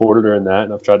I've supported her in that,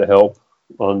 and I've tried to help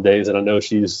on days that I know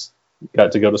she's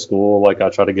got to go to school. Like, I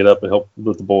try to get up and help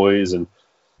with the boys, and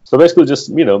so basically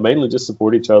just mainly just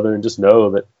support each other, and just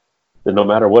know that no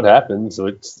matter what happens, so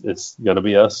it's going to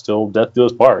be us till death do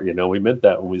us part. We meant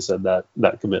that when we said that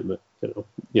commitment.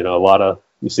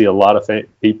 You see a lot of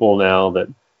people now that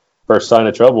first sign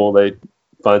of trouble, they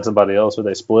find somebody else or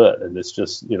they split, and it's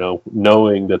just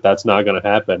knowing that that's not going to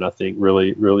happen, I think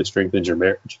really really strengthens your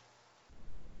marriage.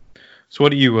 So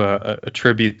what do you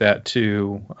attribute that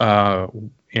to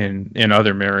in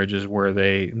other marriages where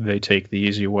they take the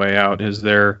easy way out? Is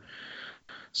there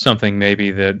something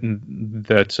maybe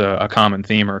that's a common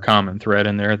theme or a common thread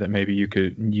in there that maybe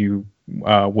you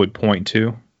would point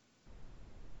to?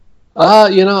 I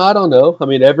don't know. I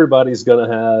mean, everybody's going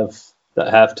to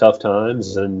have tough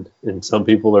times, and some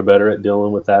people are better at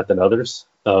dealing with that than others.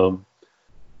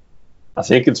 I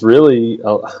think it's really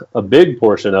a big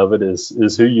portion of it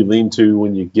is who you lean to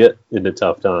when you get into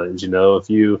tough times. If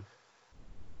you're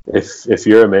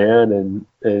a man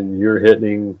and you're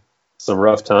hitting some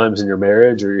rough times in your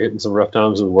marriage, or you're hitting some rough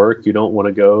times with work, you don't want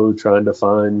to go trying to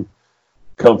find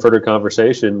comfort or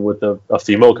conversation with a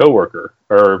female coworker,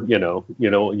 or you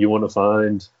want to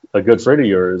find a good friend of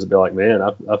yours and be like, man,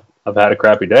 I've had a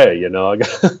crappy day, I got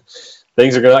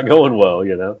things are not going well.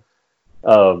 You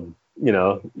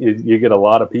get a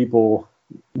lot of people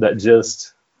that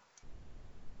just,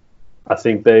 I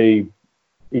think they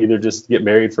either just get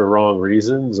married for wrong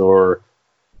reasons, or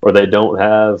they don't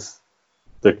have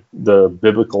the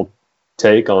biblical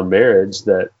take on marriage,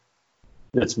 that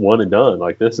it's one and done.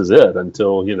 Like, this is it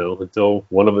until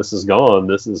one of us is gone.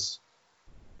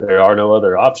 There are no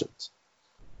other options.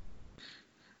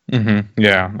 Mm-hmm.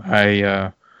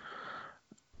 Yeah.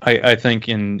 I think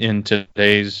in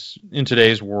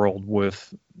today's world,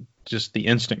 with just the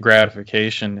instant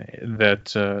gratification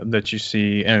that you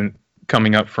see and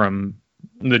coming up from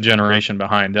the generation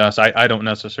behind us, I don't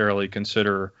necessarily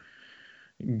consider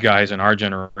guys in our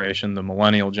generation the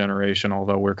millennial generation,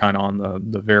 although we're kind of on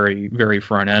the very, very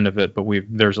front end of it. But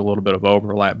there's a little bit of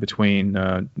overlap between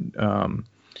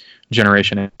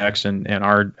Generation X and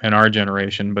our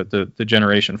generation. But the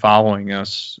generation following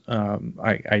us,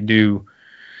 I do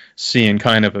see and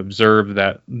kind of observe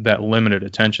that limited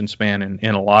attention span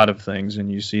in a lot of things,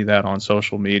 and you see that on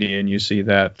social media, and you see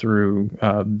that through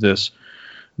this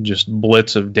just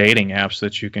blitz of dating apps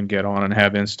that you can get on and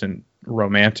have instant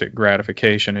romantic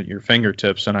gratification at your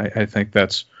fingertips. And I think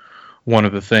that's one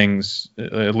of the things,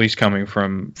 at least coming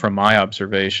from my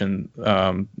observation,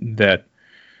 that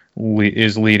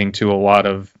is leading to a lot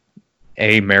of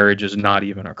marriage is not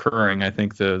even occurring. I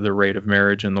think the rate of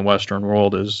marriage in the Western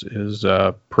world is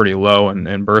pretty low,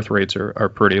 and birth rates are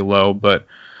pretty low. But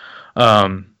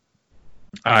how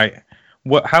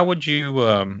would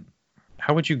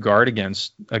you guard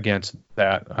against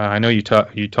that? I know you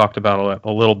talked about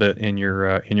a little bit in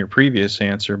your previous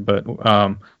answer, but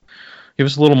give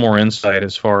us a little more insight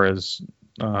as far as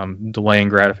delaying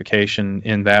gratification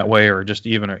in that way, or just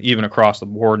even across the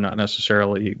board, not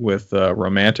necessarily with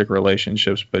romantic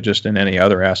relationships, but just in any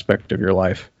other aspect of your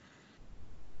life.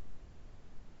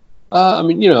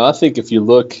 I think if you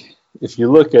look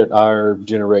at our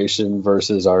generation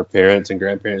versus our parents and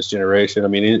grandparents'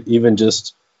 generation, even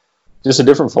just a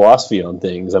different philosophy on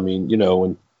things.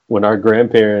 When our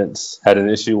grandparents had an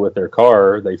issue with their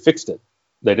car, they fixed it.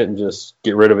 They didn't just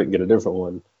get rid of it and get a different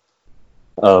one.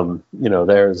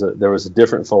 There was a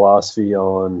different philosophy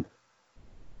on,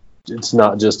 it's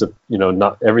not just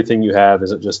not everything you have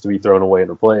isn't just to be thrown away and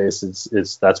replaced.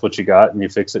 It's that's what you got, and you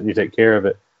fix it and you take care of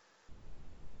it.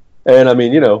 And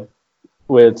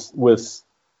with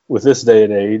this day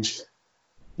and age,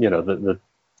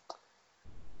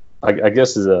 I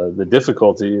guess the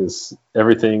difficulty is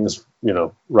everything's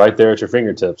right there at your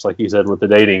fingertips, like you said, with the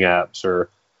dating apps. Or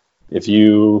if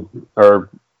you are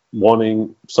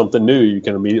wanting something new, you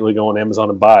can immediately go on Amazon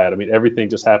and buy it. Everything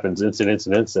just happens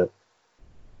instant.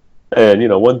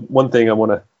 And one thing I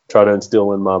want to try to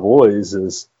instill in my boys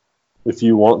is, if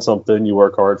you want something, you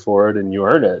work hard for it and you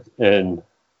earn it, and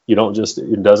it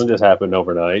doesn't just happen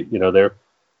overnight.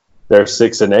 They're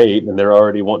 6 and 8, and they're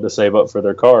already wanting to save up for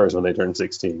their cars when they turn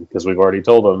 16, because we've already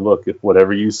told them, look, if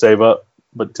whatever you save up,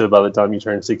 by the time you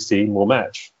turn 16, we'll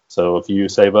match. So if you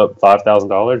save up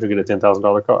 $5,000, you'll get a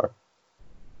 $10,000 car.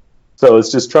 So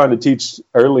it's just trying to teach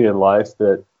early in life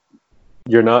that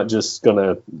you're not just going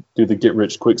to do the get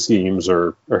rich quick schemes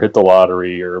or hit the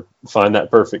lottery or find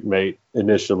that perfect mate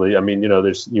initially.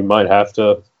 You might have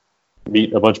to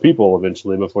meet a bunch of people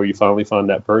eventually before you finally find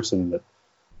that person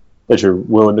that you're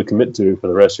willing to commit to for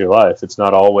the rest of your life. It's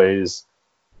not always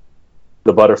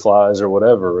the butterflies or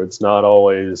whatever. It's not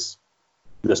always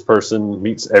this person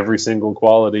meets every single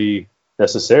quality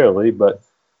necessarily, but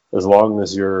as long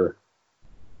as your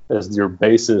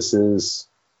basis is,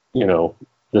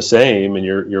 the same, and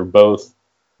you're both,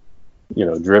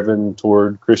 driven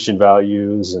toward Christian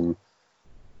values, and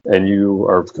you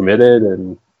are committed,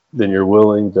 and then you're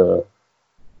willing to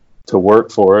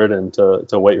work for it and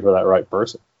to wait for that right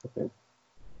person.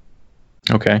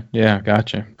 Okay. Yeah.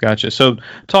 Gotcha. So,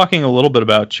 talking a little bit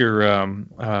about your,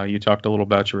 you talked a little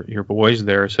about your boys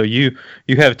there. So you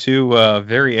have two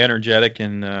very energetic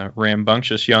and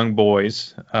rambunctious young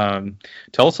boys.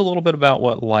 Tell us a little bit about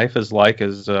what life is like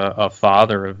as a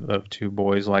father of two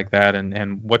boys like that,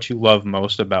 and what you love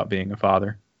most about being a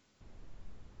father.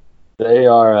 They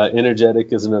are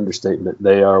energetic is an understatement.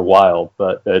 They are wild,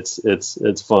 but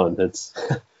it's fun. It's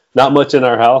not much in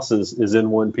our house is in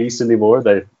one piece anymore.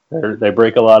 They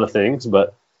break a lot of things,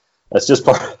 but that's just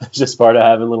part that's just part of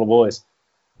having little boys.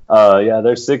 Yeah,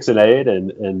 they're 6 and 8,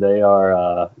 and they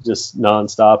are just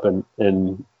nonstop.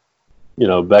 And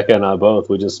Becca and I both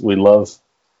we love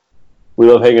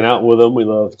hanging out with them. We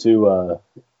love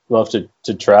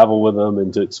to travel with them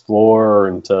and to explore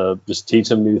and to just teach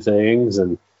them new things.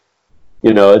 And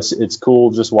it's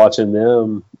cool just watching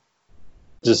them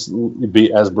just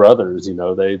be as brothers.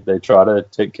 They try to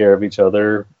take care of each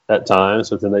other at times,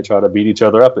 but then they try to beat each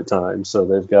other up at times. So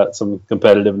they've got some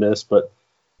competitiveness, but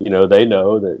they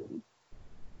know that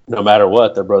no matter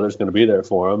what, their brother's going to be there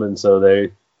for them, and so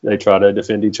they try to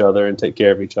defend each other and take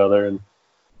care of each other. And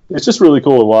it's just really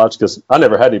cool to watch because I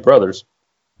never had any brothers,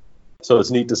 so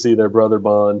it's neat to see their brother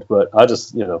bond. But I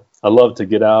just I love to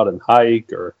get out and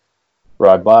hike or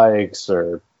ride bikes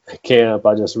or camp.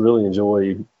 I just really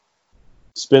enjoy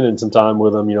spending some time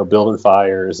with them, building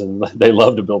fires, and they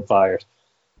love to build fires.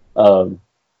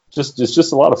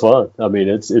 Just a lot of fun. I mean,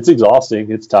 it's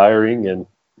exhausting, it's tiring, and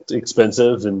it's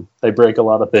expensive, and they break a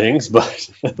lot of things. But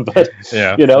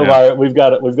Yeah. we've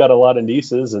got a lot of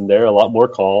nieces, and they're a lot more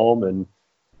calm, and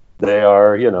they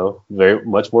are very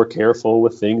much more careful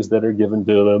with things that are given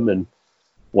to them. And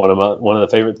one of the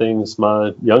favorite things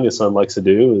my youngest son likes to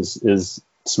do is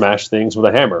smash things with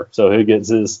a hammer. So he gets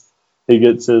his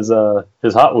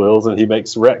Hot Wheels and he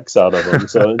makes wrecks out of them.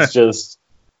 So it's just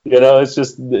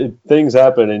things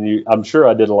happen, and I'm sure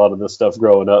I did a lot of this stuff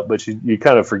growing up, but you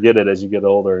kind of forget it as you get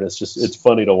older, and it's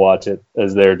funny to watch it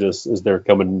as they're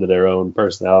coming into their own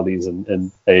personalities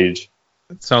and age.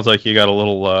 It sounds like you got a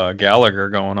little Gallagher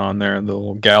going on there, the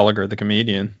little Gallagher the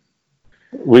comedian.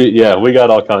 We got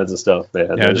all kinds of stuff,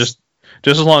 man. Yeah, just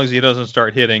as long as he doesn't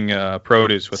start hitting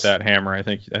produce with that hammer, I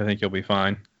think you'll be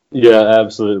fine. Yeah,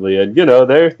 absolutely. And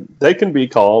they can be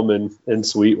calm and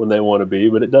sweet when they want to be,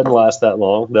 but it doesn't last that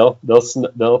long.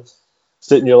 They'll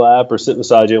sit in your lap or sit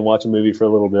beside you and watch a movie for a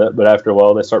little bit, but after a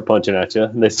while they start punching at you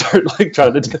and they start like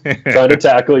trying to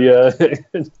tackle you.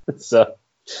 So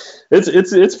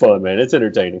it's fun, man. It's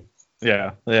entertaining.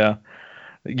 Yeah.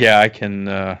 I can.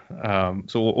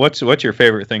 So what's your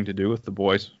favorite thing to do with the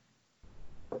boys?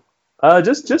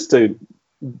 Just to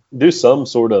do some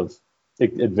sort of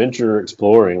adventure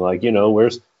exploring. Like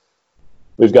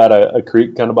we've got a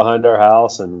creek kind of behind our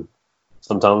house, and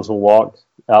sometimes we'll walk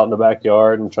out in the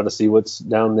backyard and try to see what's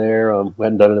down there. We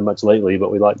haven't done it much lately,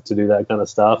 but we like to do that kind of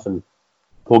stuff. And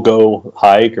we'll go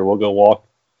hike or we'll go walk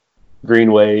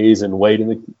greenways and wade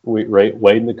in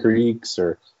the creeks.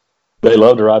 Or they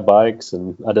love to ride bikes,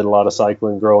 and I did a lot of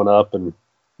cycling growing up, and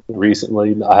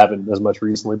recently I haven't as much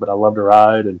recently, but I love to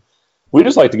ride. And we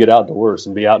just like to get outdoors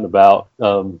and be out and about.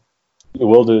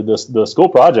 We'll do this. The school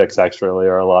projects actually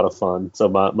are a lot of fun. So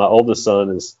my oldest son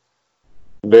is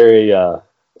very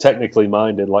technically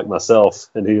minded like myself,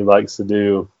 and he likes to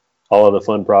do all of the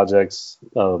fun projects.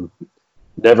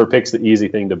 Never picks the easy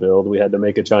thing to build. We had to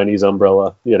make a Chinese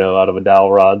umbrella, out of a dowel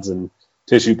rods and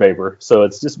tissue paper. So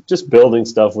it's just building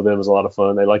stuff with them is a lot of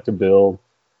fun. They like to build.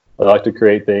 They like to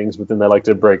create things, but then they like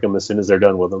to break them as soon as they're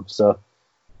done with them. So.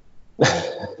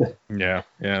 Yeah,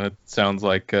 that sounds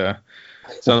like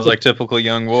typical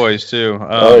young boys too.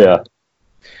 Oh yeah.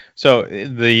 So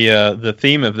the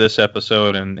theme of this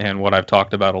episode and what I've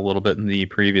talked about a little bit in the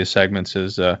previous segments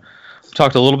is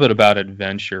talked a little bit about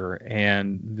adventure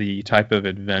and the type of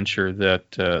adventure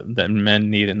that men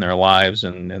need in their lives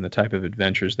and the type of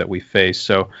adventures that we face.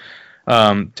 So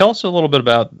tell us a little bit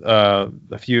about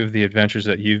a few of the adventures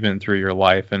that you've been through your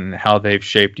life and how they've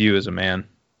shaped you as a man.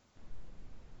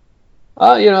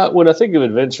 When I think of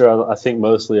adventure, I think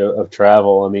mostly of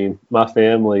travel. I mean, my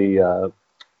family,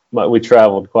 we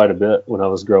traveled quite a bit when I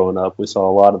was growing up. We saw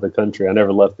a lot of the country. I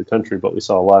never left the country, but we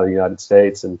saw a lot of the United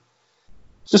States. And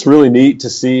it's just really neat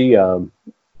to see,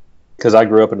 because I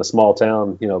grew up in a small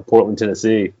town, Portland,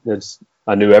 Tennessee.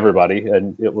 I knew everybody,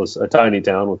 and it was a tiny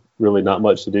town with really not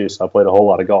much to do, so I played a whole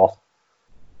lot of golf.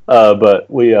 But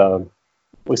we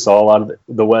saw a lot of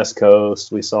the West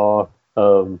Coast. We saw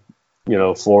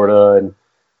Florida, and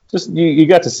just you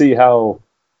got to see how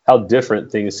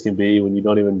different things can be when you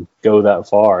don't even go that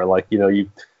far. Like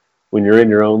when you're in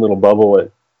your own little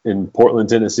bubble in Portland,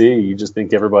 Tennessee, you just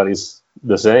think everybody's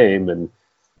the same, and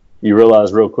you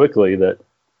realize real quickly that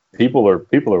people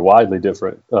are widely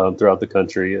different throughout the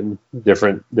country, and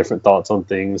different thoughts on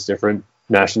things, different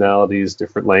nationalities,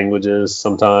 different languages.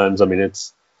 Sometimes, I mean,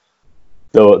 it's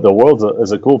the world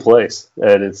is a cool place,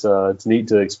 and it's neat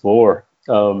to explore.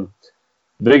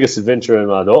 Biggest adventure in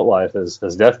my adult life has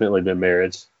definitely been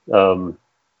marriage. We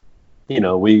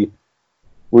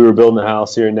were building a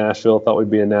house here in Nashville. Thought we'd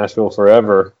be in Nashville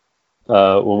forever.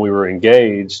 When we were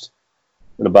engaged,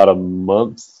 in about a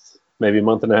month, maybe a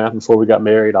month and a half before we got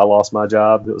married, I lost my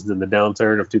job. It was in the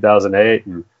downturn of 2008,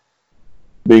 and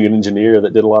being an engineer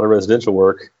that did a lot of residential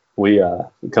work, the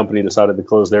company decided to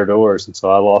close their doors, and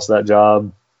so I lost that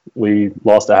job. We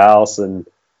lost a house, and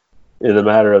in a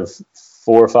matter of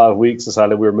 4 or 5 weeks,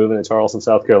 decided we were moving to Charleston,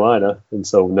 South Carolina. And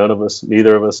so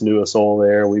neither of us knew a soul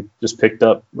there. We just picked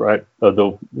up right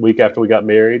the week after we got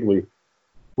married. We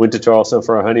went to Charleston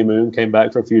for our honeymoon, came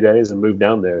back for a few days, and moved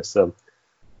down there. So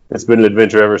it's been an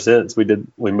adventure ever since.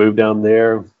 We moved down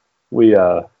there. We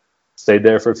stayed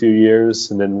there for a few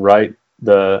years, and then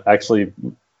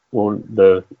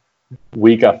the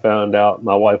week I found out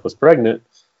my wife was pregnant,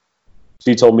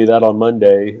 she told me that on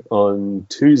Monday. On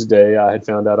Tuesday, I had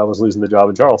found out I was losing the job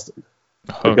in Charleston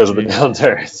because of the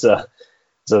downturn. So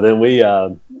then we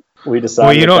decided.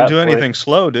 Well, you don't do anything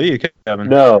slow, do you, Kevin?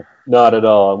 No, not at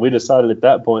all. We decided at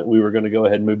that point we were going to go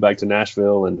ahead and move back to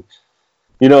Nashville, and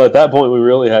at that point we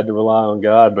really had to rely on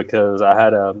God, because I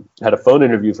had a phone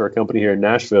interview for a company here in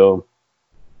Nashville.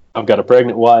 I've got a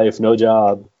pregnant wife, no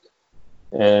job,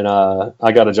 and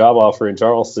I got a job offer in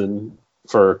Charleston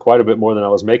for quite a bit more than I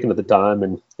was making at the time,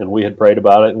 and we had prayed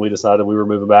about it, and we decided we were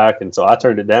moving back, and so I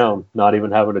turned it down, not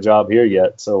even having a job here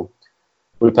yet. So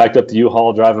we packed up the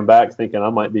U-Haul, driving back, thinking I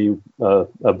might be a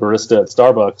barista at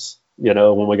Starbucks,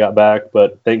 when we got back.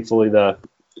 But thankfully, Lord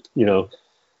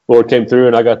came through,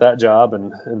 and I got that job,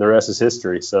 and the rest is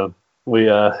history. So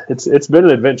it's been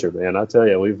an adventure, man. I tell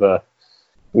you, we've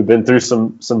been through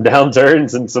some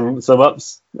downturns and some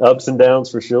ups and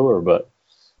downs for sure, but.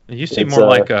 You seem more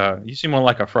like a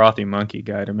frothy monkey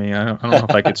guy to me. I don't know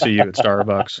if I could see you at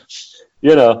Starbucks.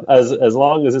 As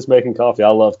long as it's making coffee, I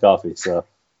love coffee. So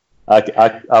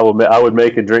I would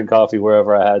make and drink coffee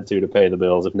wherever I had to pay the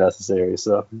bills if necessary.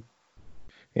 So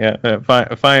yeah,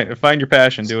 find your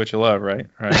passion, do what you love, right?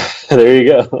 There you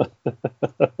go.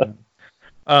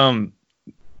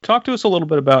 Talk to us a little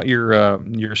bit about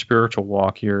your spiritual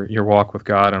walk, your walk with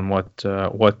God, and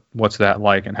what's that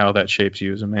like, and how that shapes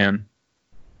you as a man.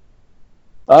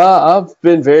 I've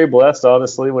been very blessed,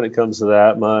 honestly, when it comes to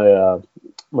that.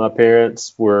 My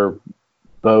parents were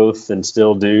both, and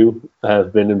still do,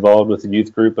 have been involved with the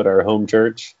youth group at our home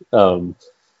church. It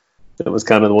was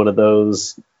kind of one of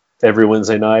those every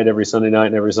Wednesday night, every Sunday night,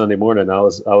 and every Sunday morning. I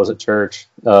was at church.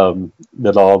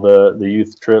 Did all the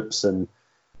youth trips, and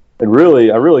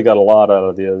really, I really got a lot out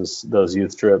of those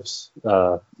youth trips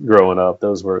growing up.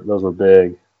 Those were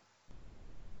big.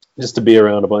 Just to be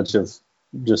around a bunch of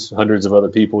just hundreds of other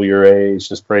people your age,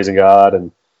 just praising God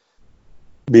and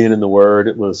being in the Word.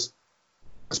 It's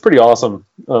pretty awesome.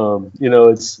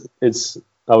 It's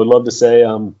I would love to say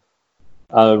I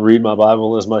read my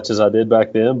Bible as much as I did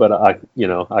back then, but I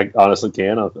honestly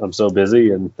can't. I'm so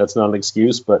busy, and that's not an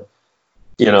excuse. But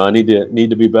I need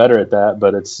to be better at that.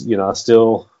 But it's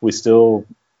we still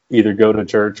either go to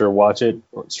church or watch it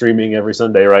streaming every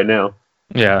Sunday right now.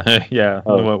 Yeah.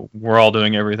 We're all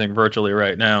doing everything virtually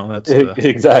right now. That's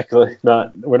exactly.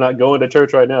 We're not going to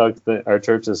church right now. Our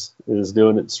church is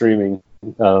doing it streaming.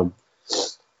 But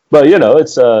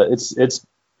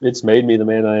it's made me the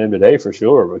man I am today for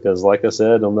sure. Because like I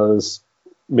said, on those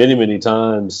many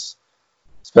times,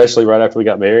 especially right after we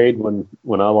got married, when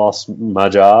I lost my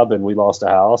job and we lost a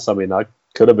house, I mean, I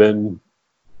could have been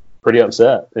pretty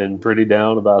upset and pretty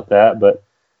down about that, but.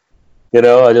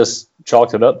 I just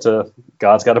chalked it up to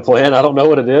God's got a plan. I don't know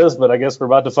what it is, but I guess we're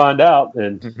about to find out.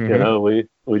 And,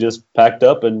 we just packed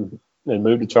up and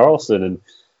moved to Charleston. And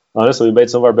honestly, we made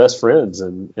some of our best friends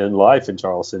in life in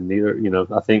Charleston.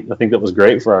 I think that was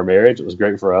great for our marriage. It was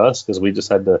great for us because we just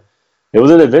had to, it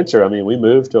was an adventure. I mean, we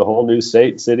moved to a whole new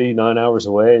city 9 hours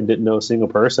away and didn't know a single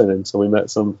person. And so we met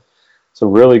some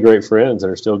really great friends that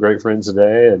are still great friends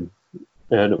today.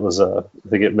 And it was, I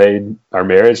think it made our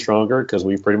marriage stronger because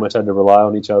we pretty much had to rely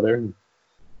on each other.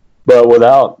 But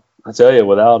without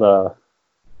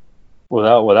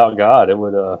God, it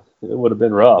would have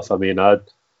been rough. I mean,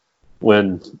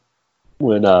 when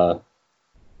I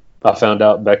found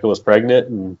out Becca was pregnant,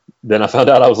 and then I found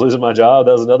out I was losing my job,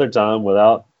 that was another time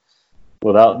without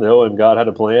knowing God had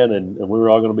a plan and we were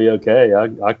all going to be okay.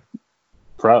 I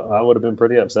would have been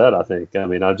pretty upset, I think. I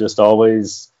mean, I just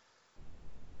always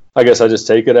I guess I just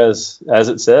take it as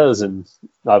it says, and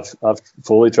I've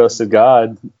fully trusted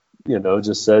God.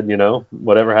 Just said,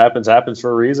 whatever happens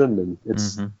for a reason,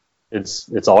 and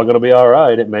it's all going to be all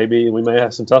right. We may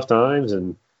have some tough times,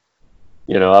 and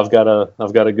I've got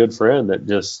a good friend that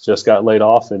just got laid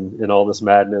off in all this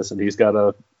madness, and he's got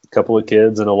a couple of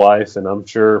kids and a wife, and I'm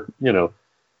sure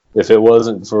if it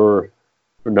wasn't for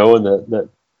knowing that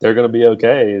they're going to be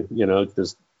okay,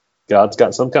 because God's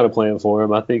got some kind of plan for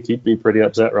him, I think he'd be pretty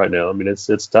upset right now. I mean,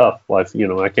 it's tough. Life,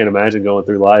 I can't imagine going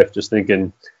through life just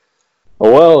thinking,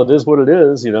 oh well, it is what it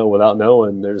is, without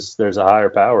knowing there's a higher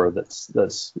power that's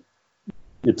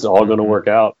it's all going to work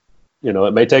out.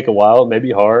 It may take a while, it may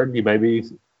be hard. You may be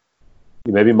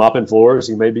mopping floors,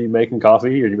 you may be making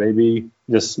coffee, or you may be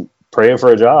just praying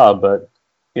for a job, but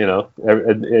at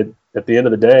the end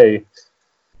of the day,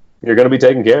 you're going to be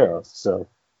taken care of. So.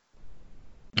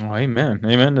 Oh, amen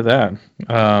to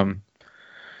that.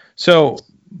 So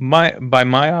by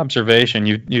my observation,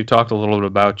 you talked a little bit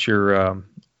about your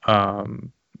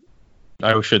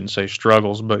I shouldn't say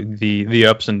struggles, but the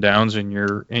ups and downs in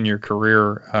your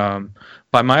career.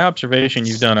 By my observation,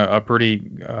 you've done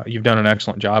you've done an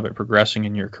excellent job at progressing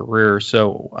in your career.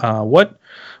 So what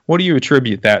do you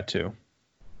attribute that to?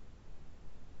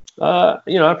 I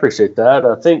appreciate that.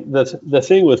 I think the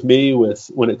thing with me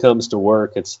when it comes to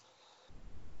work, it's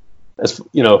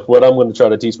what I'm going to try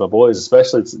to teach my boys,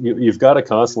 especially, you've got to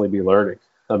constantly be learning.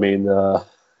 I mean, no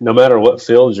matter what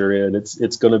field you're in,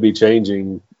 it's going to be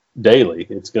changing daily.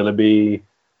 There's going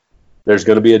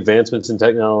to be advancements in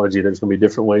technology. There's going to be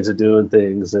different ways of doing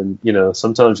things. And,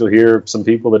 sometimes you'll hear some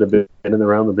people that have been in and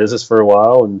around the business for a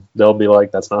while, and they'll be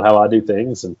like, that's not how I do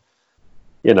things. And,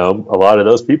 a lot of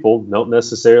those people don't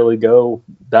necessarily go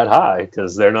that high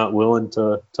because they're not willing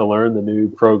to learn the new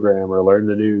program or learn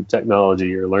the new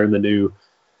technology or learn the new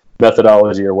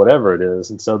methodology or whatever it is.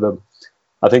 And so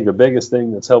I think the biggest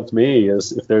thing that's helped me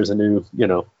is if there's a new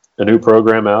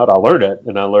program out, I learn it,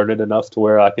 and I learn it enough to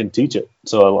where I can teach it.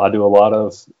 So I do a lot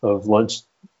of lunch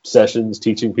sessions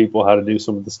teaching people how to do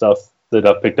some of the stuff that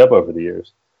I've picked up over the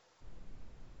years.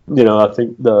 I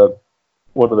think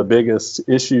one of the biggest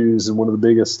issues and one of the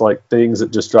biggest things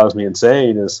that just drives me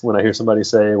insane is when I hear somebody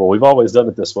say, well, we've always done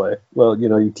it this way. Well,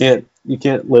 you can't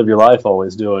live your life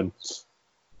always doing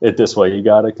it this way. You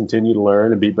got to continue to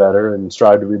learn and be better and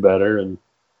strive to be better and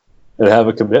have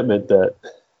a commitment that,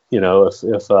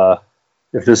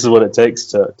 if this is what it takes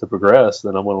to progress,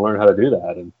 then I want to learn how to do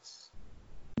that.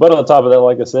 But on top of that,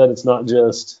 like I said, it's not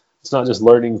just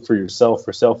learning for yourself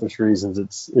for selfish reasons.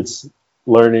 It's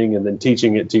learning and then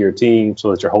teaching it to your team so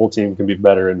that your whole team can be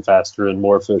better and faster and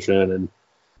more efficient and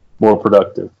more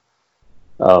productive.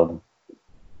 I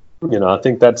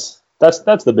think that's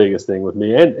the biggest thing with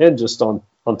me. And just on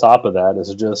top of that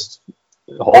is just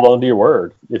hold on to your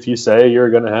word. If you say you're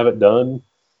going to have it done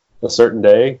a certain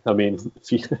day, I mean,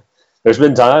 there's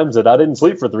been times that I didn't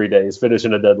sleep for 3 days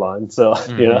finishing a deadline. So,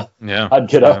 I'd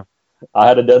get up. I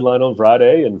had a deadline on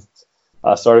Friday and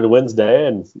I started Wednesday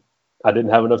and I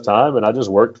didn't have enough time, and I just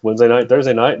worked Wednesday night,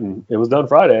 Thursday night, and it was done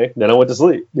Friday. Then I went to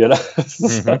sleep.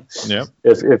 So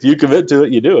if you commit to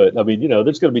it, you do it. I mean,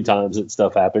 there's going to be times that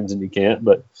stuff happens and you can't,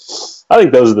 but I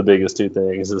think those are the biggest two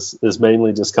things. Is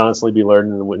mainly just constantly be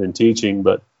learning and teaching,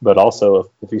 but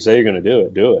also if you say you're going to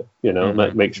do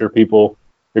it. Make sure people,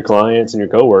 your clients and your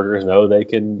coworkers, know they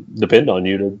can depend on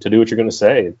you to do what you're going to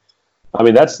say. I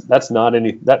mean, that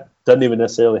doesn't even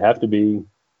necessarily have to be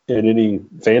in any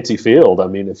fancy field. I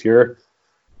mean, if you're,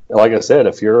 like I said,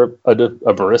 if you're a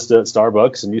barista at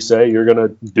Starbucks and you say you're going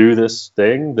to do this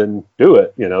thing, then do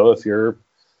it. If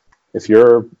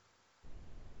you're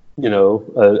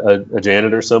a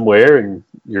janitor somewhere and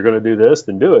you're going to do this,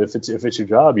 then do it. If it's your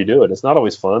job, you do it. It's not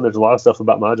always fun. There's a lot of stuff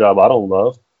about my job I don't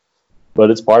love,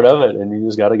 but it's part of it, and you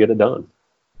just got to get it done.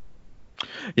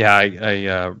 Yeah,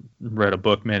 I read a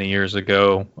book many years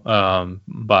ago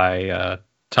by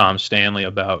Tom Stanley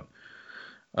about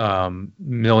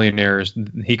millionaires.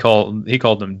 He called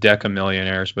them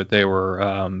decamillionaires, but they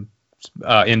were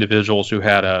individuals who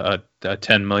had a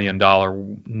 $10 million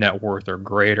net worth or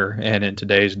greater, and in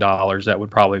today's dollars, that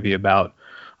would probably be about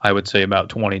 20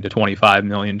 to $25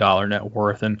 million net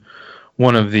worth. And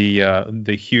one of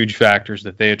the huge factors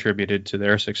that they attributed to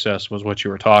their success was what you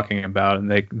were talking about, and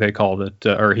they called it,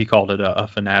 or he called it, a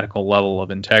fanatical level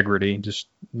of integrity, just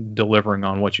delivering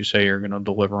on what you say you're going to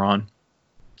deliver on.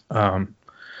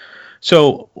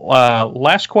 So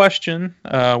last question.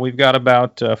 We've got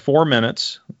about 4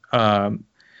 minutes.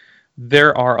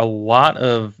 There are a lot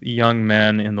of young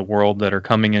men in the world that are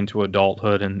coming into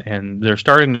adulthood, and they're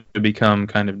starting to become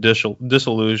kind of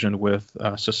disillusioned with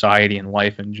society and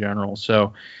life in general.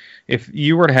 So if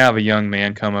you were to have a young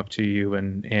man come up to you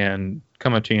and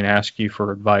ask you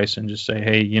for advice and just say,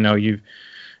 hey,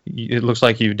 it looks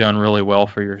like you've done really well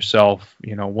for yourself.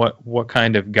 What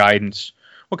kind of guidance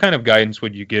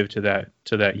would you give to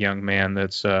that young man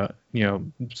that's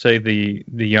say the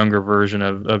younger version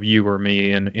of you or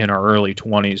me in our early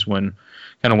 20s when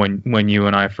you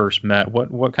and I first met?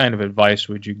 What kind of advice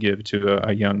would you give to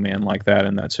a young man like that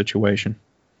in that situation?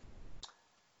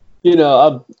 You would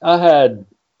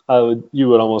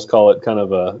almost call it kind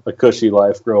of a cushy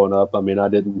life growing up. I mean, I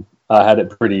had it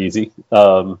pretty easy.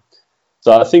 So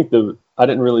I think I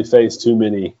didn't really face too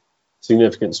many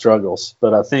significant struggles,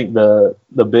 but I think the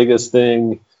biggest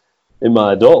thing in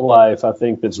my adult life, I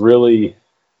think that's really,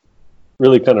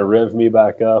 really kind of revved me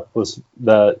back up was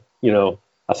that,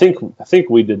 I think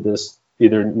we did this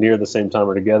either near the same time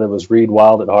or together, was read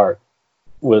Wild at Heart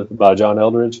by John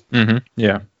Eldredge. Mm-hmm.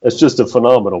 Yeah. It's just a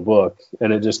phenomenal book.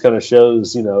 And it just kind of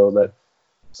shows, that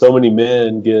so many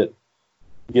men get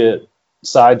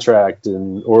sidetracked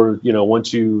or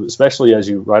once you, especially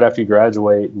right after you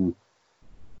graduate and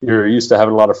you're used to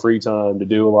having a lot of free time to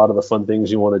do a lot of the fun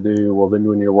things you want to do. Well, then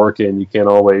when you're working, you can't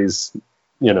always,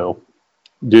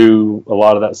 do a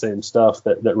lot of that same stuff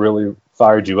that really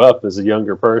fired you up as a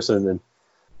younger person. And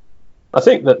I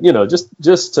think that,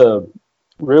 just to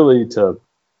really to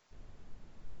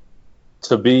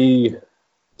be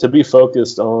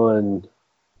focused on,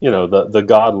 the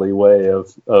godly way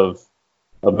of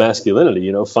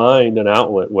masculinity, find an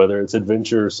outlet, whether it's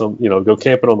adventure, go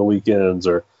camping on the weekends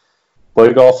or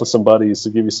play golf with some buddies to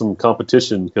give you some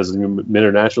competition because men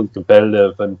are naturally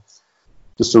competitive, and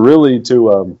just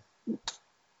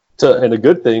and a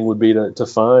good thing would be to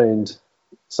find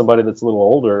somebody that's a little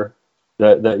older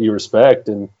that you respect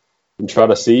and try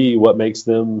to see what makes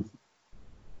them,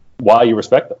 why you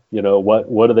respect them.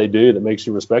 What do they do that makes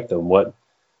you respect them?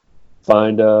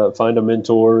 Find a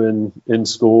mentor in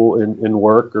school, in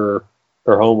work or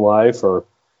home life, or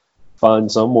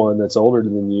find someone that's older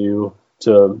than you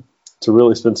to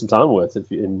really spend some time with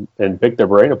and pick their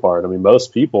brain apart. I mean,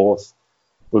 most people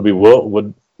would be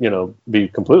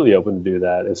completely open to do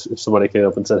that. If somebody came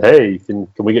up and said, hey, can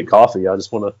we get coffee? I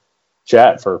just want to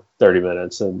chat for 30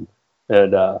 minutes and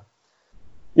don't go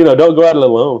at it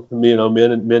alone.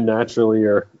 Men naturally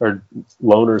are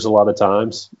loners a lot of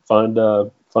times. Find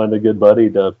a good buddy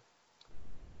to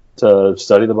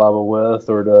study the Bible with,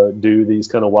 or to do these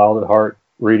kind of Wild at Heart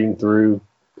reading through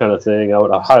kind of thing.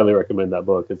 I highly recommend that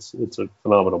book. It's a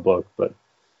phenomenal book, but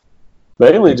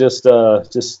mainly just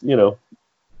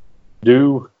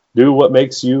do what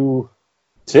makes you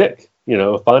tick.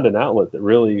 Find an outlet that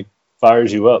really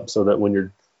fires you up, so that when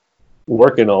you're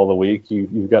working all the week,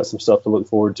 you've got some stuff to look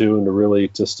forward to, and to really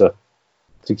just to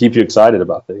keep you excited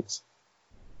about things.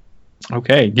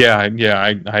 Okay.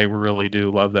 Yeah. I really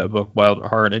do love that book, Wild at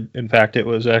Heart. In fact, it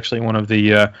was actually one of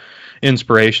the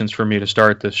inspirations for me to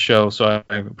start this show. So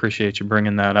I appreciate you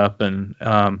bringing that up. And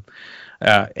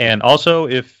also,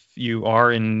 if you are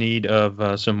in need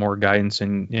of some more guidance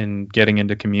in getting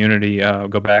into community,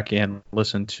 go back and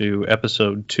listen to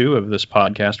episode 2 of this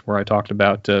podcast, where I talked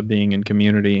about being in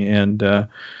community, and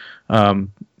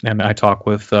I talk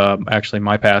with actually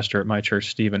my pastor at my church,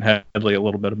 Stephen Headley, a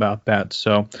little bit about that.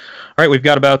 So, all right, we've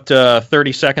got about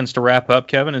 30 seconds to wrap up.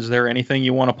 Kevin, is there anything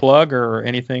you want to plug, or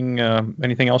anything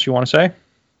else you want to say?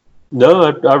 No,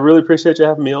 I really appreciate you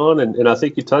having me on, and I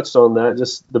think you touched on that.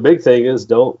 Just the big thing is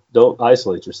don't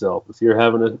isolate yourself. If you're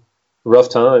having a rough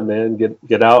time, man,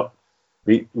 get out,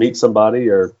 meet somebody,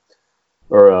 or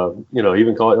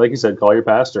even call, like you said, call your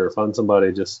pastor, or find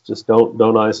somebody. Just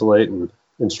don't isolate and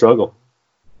struggle.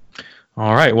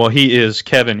 All right. Well, he is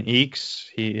Kevin Eakes.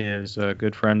 He is a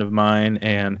good friend of mine,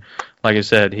 and like I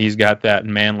said, he's got that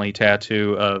manly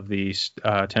tattoo of the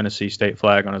Tennessee state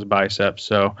flag on his bicep.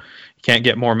 So you can't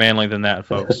get more manly than that,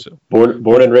 folks.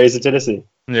 born and raised in Tennessee.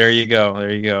 There you go.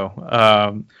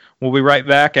 We'll be right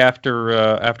back after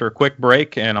a quick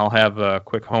break, and I'll have a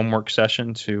quick homework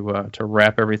session to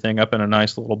wrap everything up in a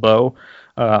nice little bow.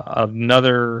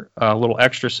 Another little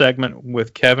extra segment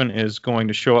with Kevin is going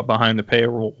to show up behind the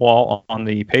paywall on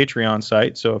the Patreon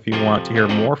site. So if you want to hear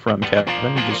more from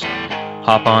Kevin, just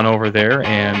hop on over there,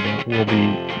 and we'll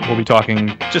be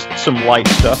talking just some light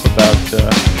stuff about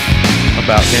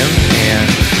him, and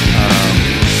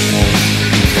we'll be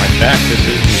right back. This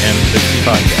is the M60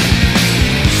 Podcast.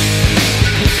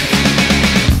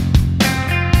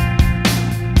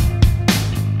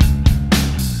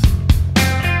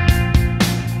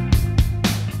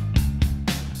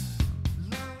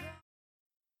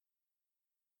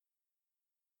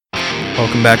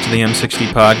 Welcome back to the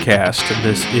M60 Podcast.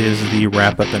 This is the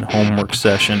wrap-up and homework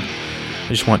session.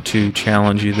 just want to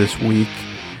challenge you this week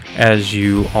as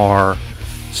you are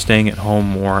staying at home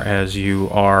more, as you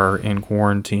are in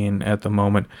quarantine at the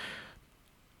moment.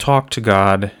 Talk to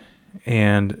God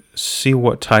and see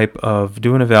what type of,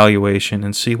 do an evaluation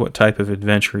and see what type of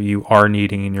adventure you are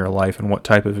needing in your life and what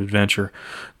type of adventure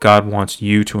God wants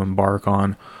you to embark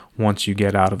on once you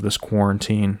get out of this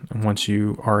quarantine and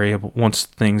once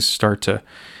things start to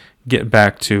get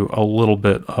back to a little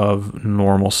bit of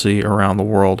normalcy around the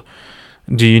world.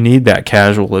 Do you need that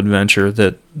casual adventure,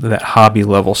 that hobby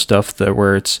level stuff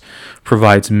where it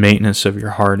provides maintenance of your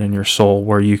heart and your soul,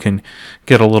 where you can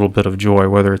get a little bit of joy,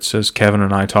 whether it's, as Kevin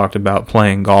and I talked about,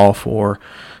 playing golf or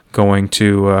going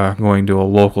to a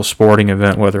local sporting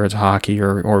event, whether it's hockey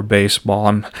or baseball.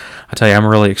 I tell you, I'm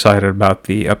really excited about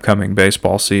the upcoming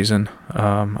baseball season.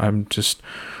 I'm just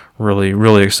really,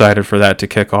 really excited for that to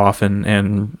kick off,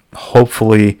 and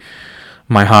hopefully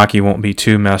my hockey won't be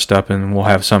too messed up and we'll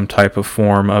have some type of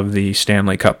form of the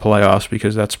Stanley Cup playoffs,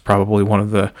 because that's probably one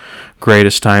of the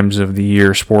greatest times of the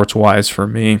year sports-wise for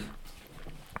me.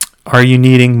 Are you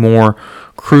needing more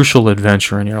crucial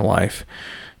adventure in your life?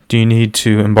 Do you need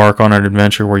to embark on an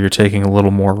adventure where you're taking a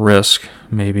little more risk,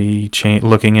 maybe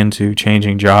looking into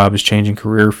changing jobs, changing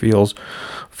career fields,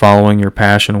 following your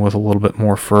passion with a little bit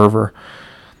more fervor?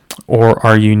 Or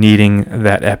are you needing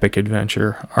that epic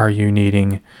adventure? Are you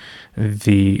needing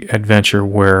the adventure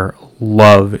where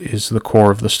love is the core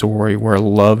of the story, where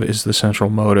love is the central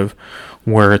motive,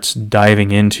 where it's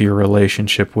diving into your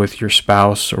relationship with your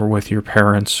spouse or with your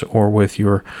parents or with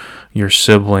your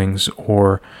siblings,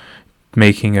 or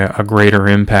making a greater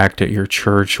impact at your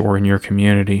church or in your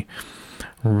community?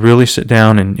 Really sit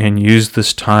down and use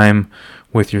this time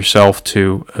with yourself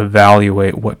to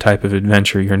evaluate what type of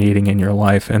adventure you're needing in your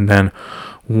life. And then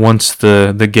once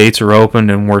the gates are opened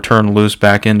and we're turned loose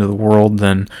back into the world,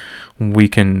 then we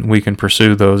can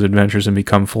pursue those adventures and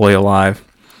become fully alive.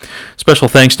 Special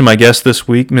thanks to my guest this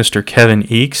week, Mr. Kevin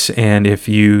Eakes. And if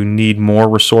you need more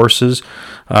resources,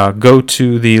 go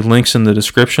to the links in the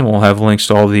description. We'll have links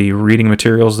to all the reading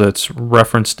materials that's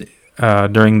referenced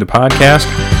during the podcast.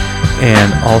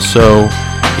 And also,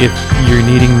 if you're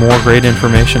needing more great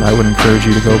information, I would encourage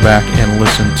you to go back and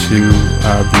listen to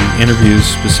the interviews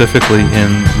specifically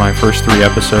in my first 3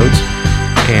 episodes.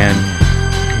 And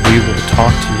we will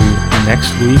talk to you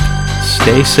next week.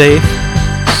 Stay safe,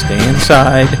 stay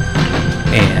inside,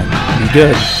 and be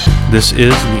good. This is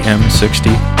the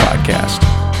M60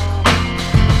 Podcast.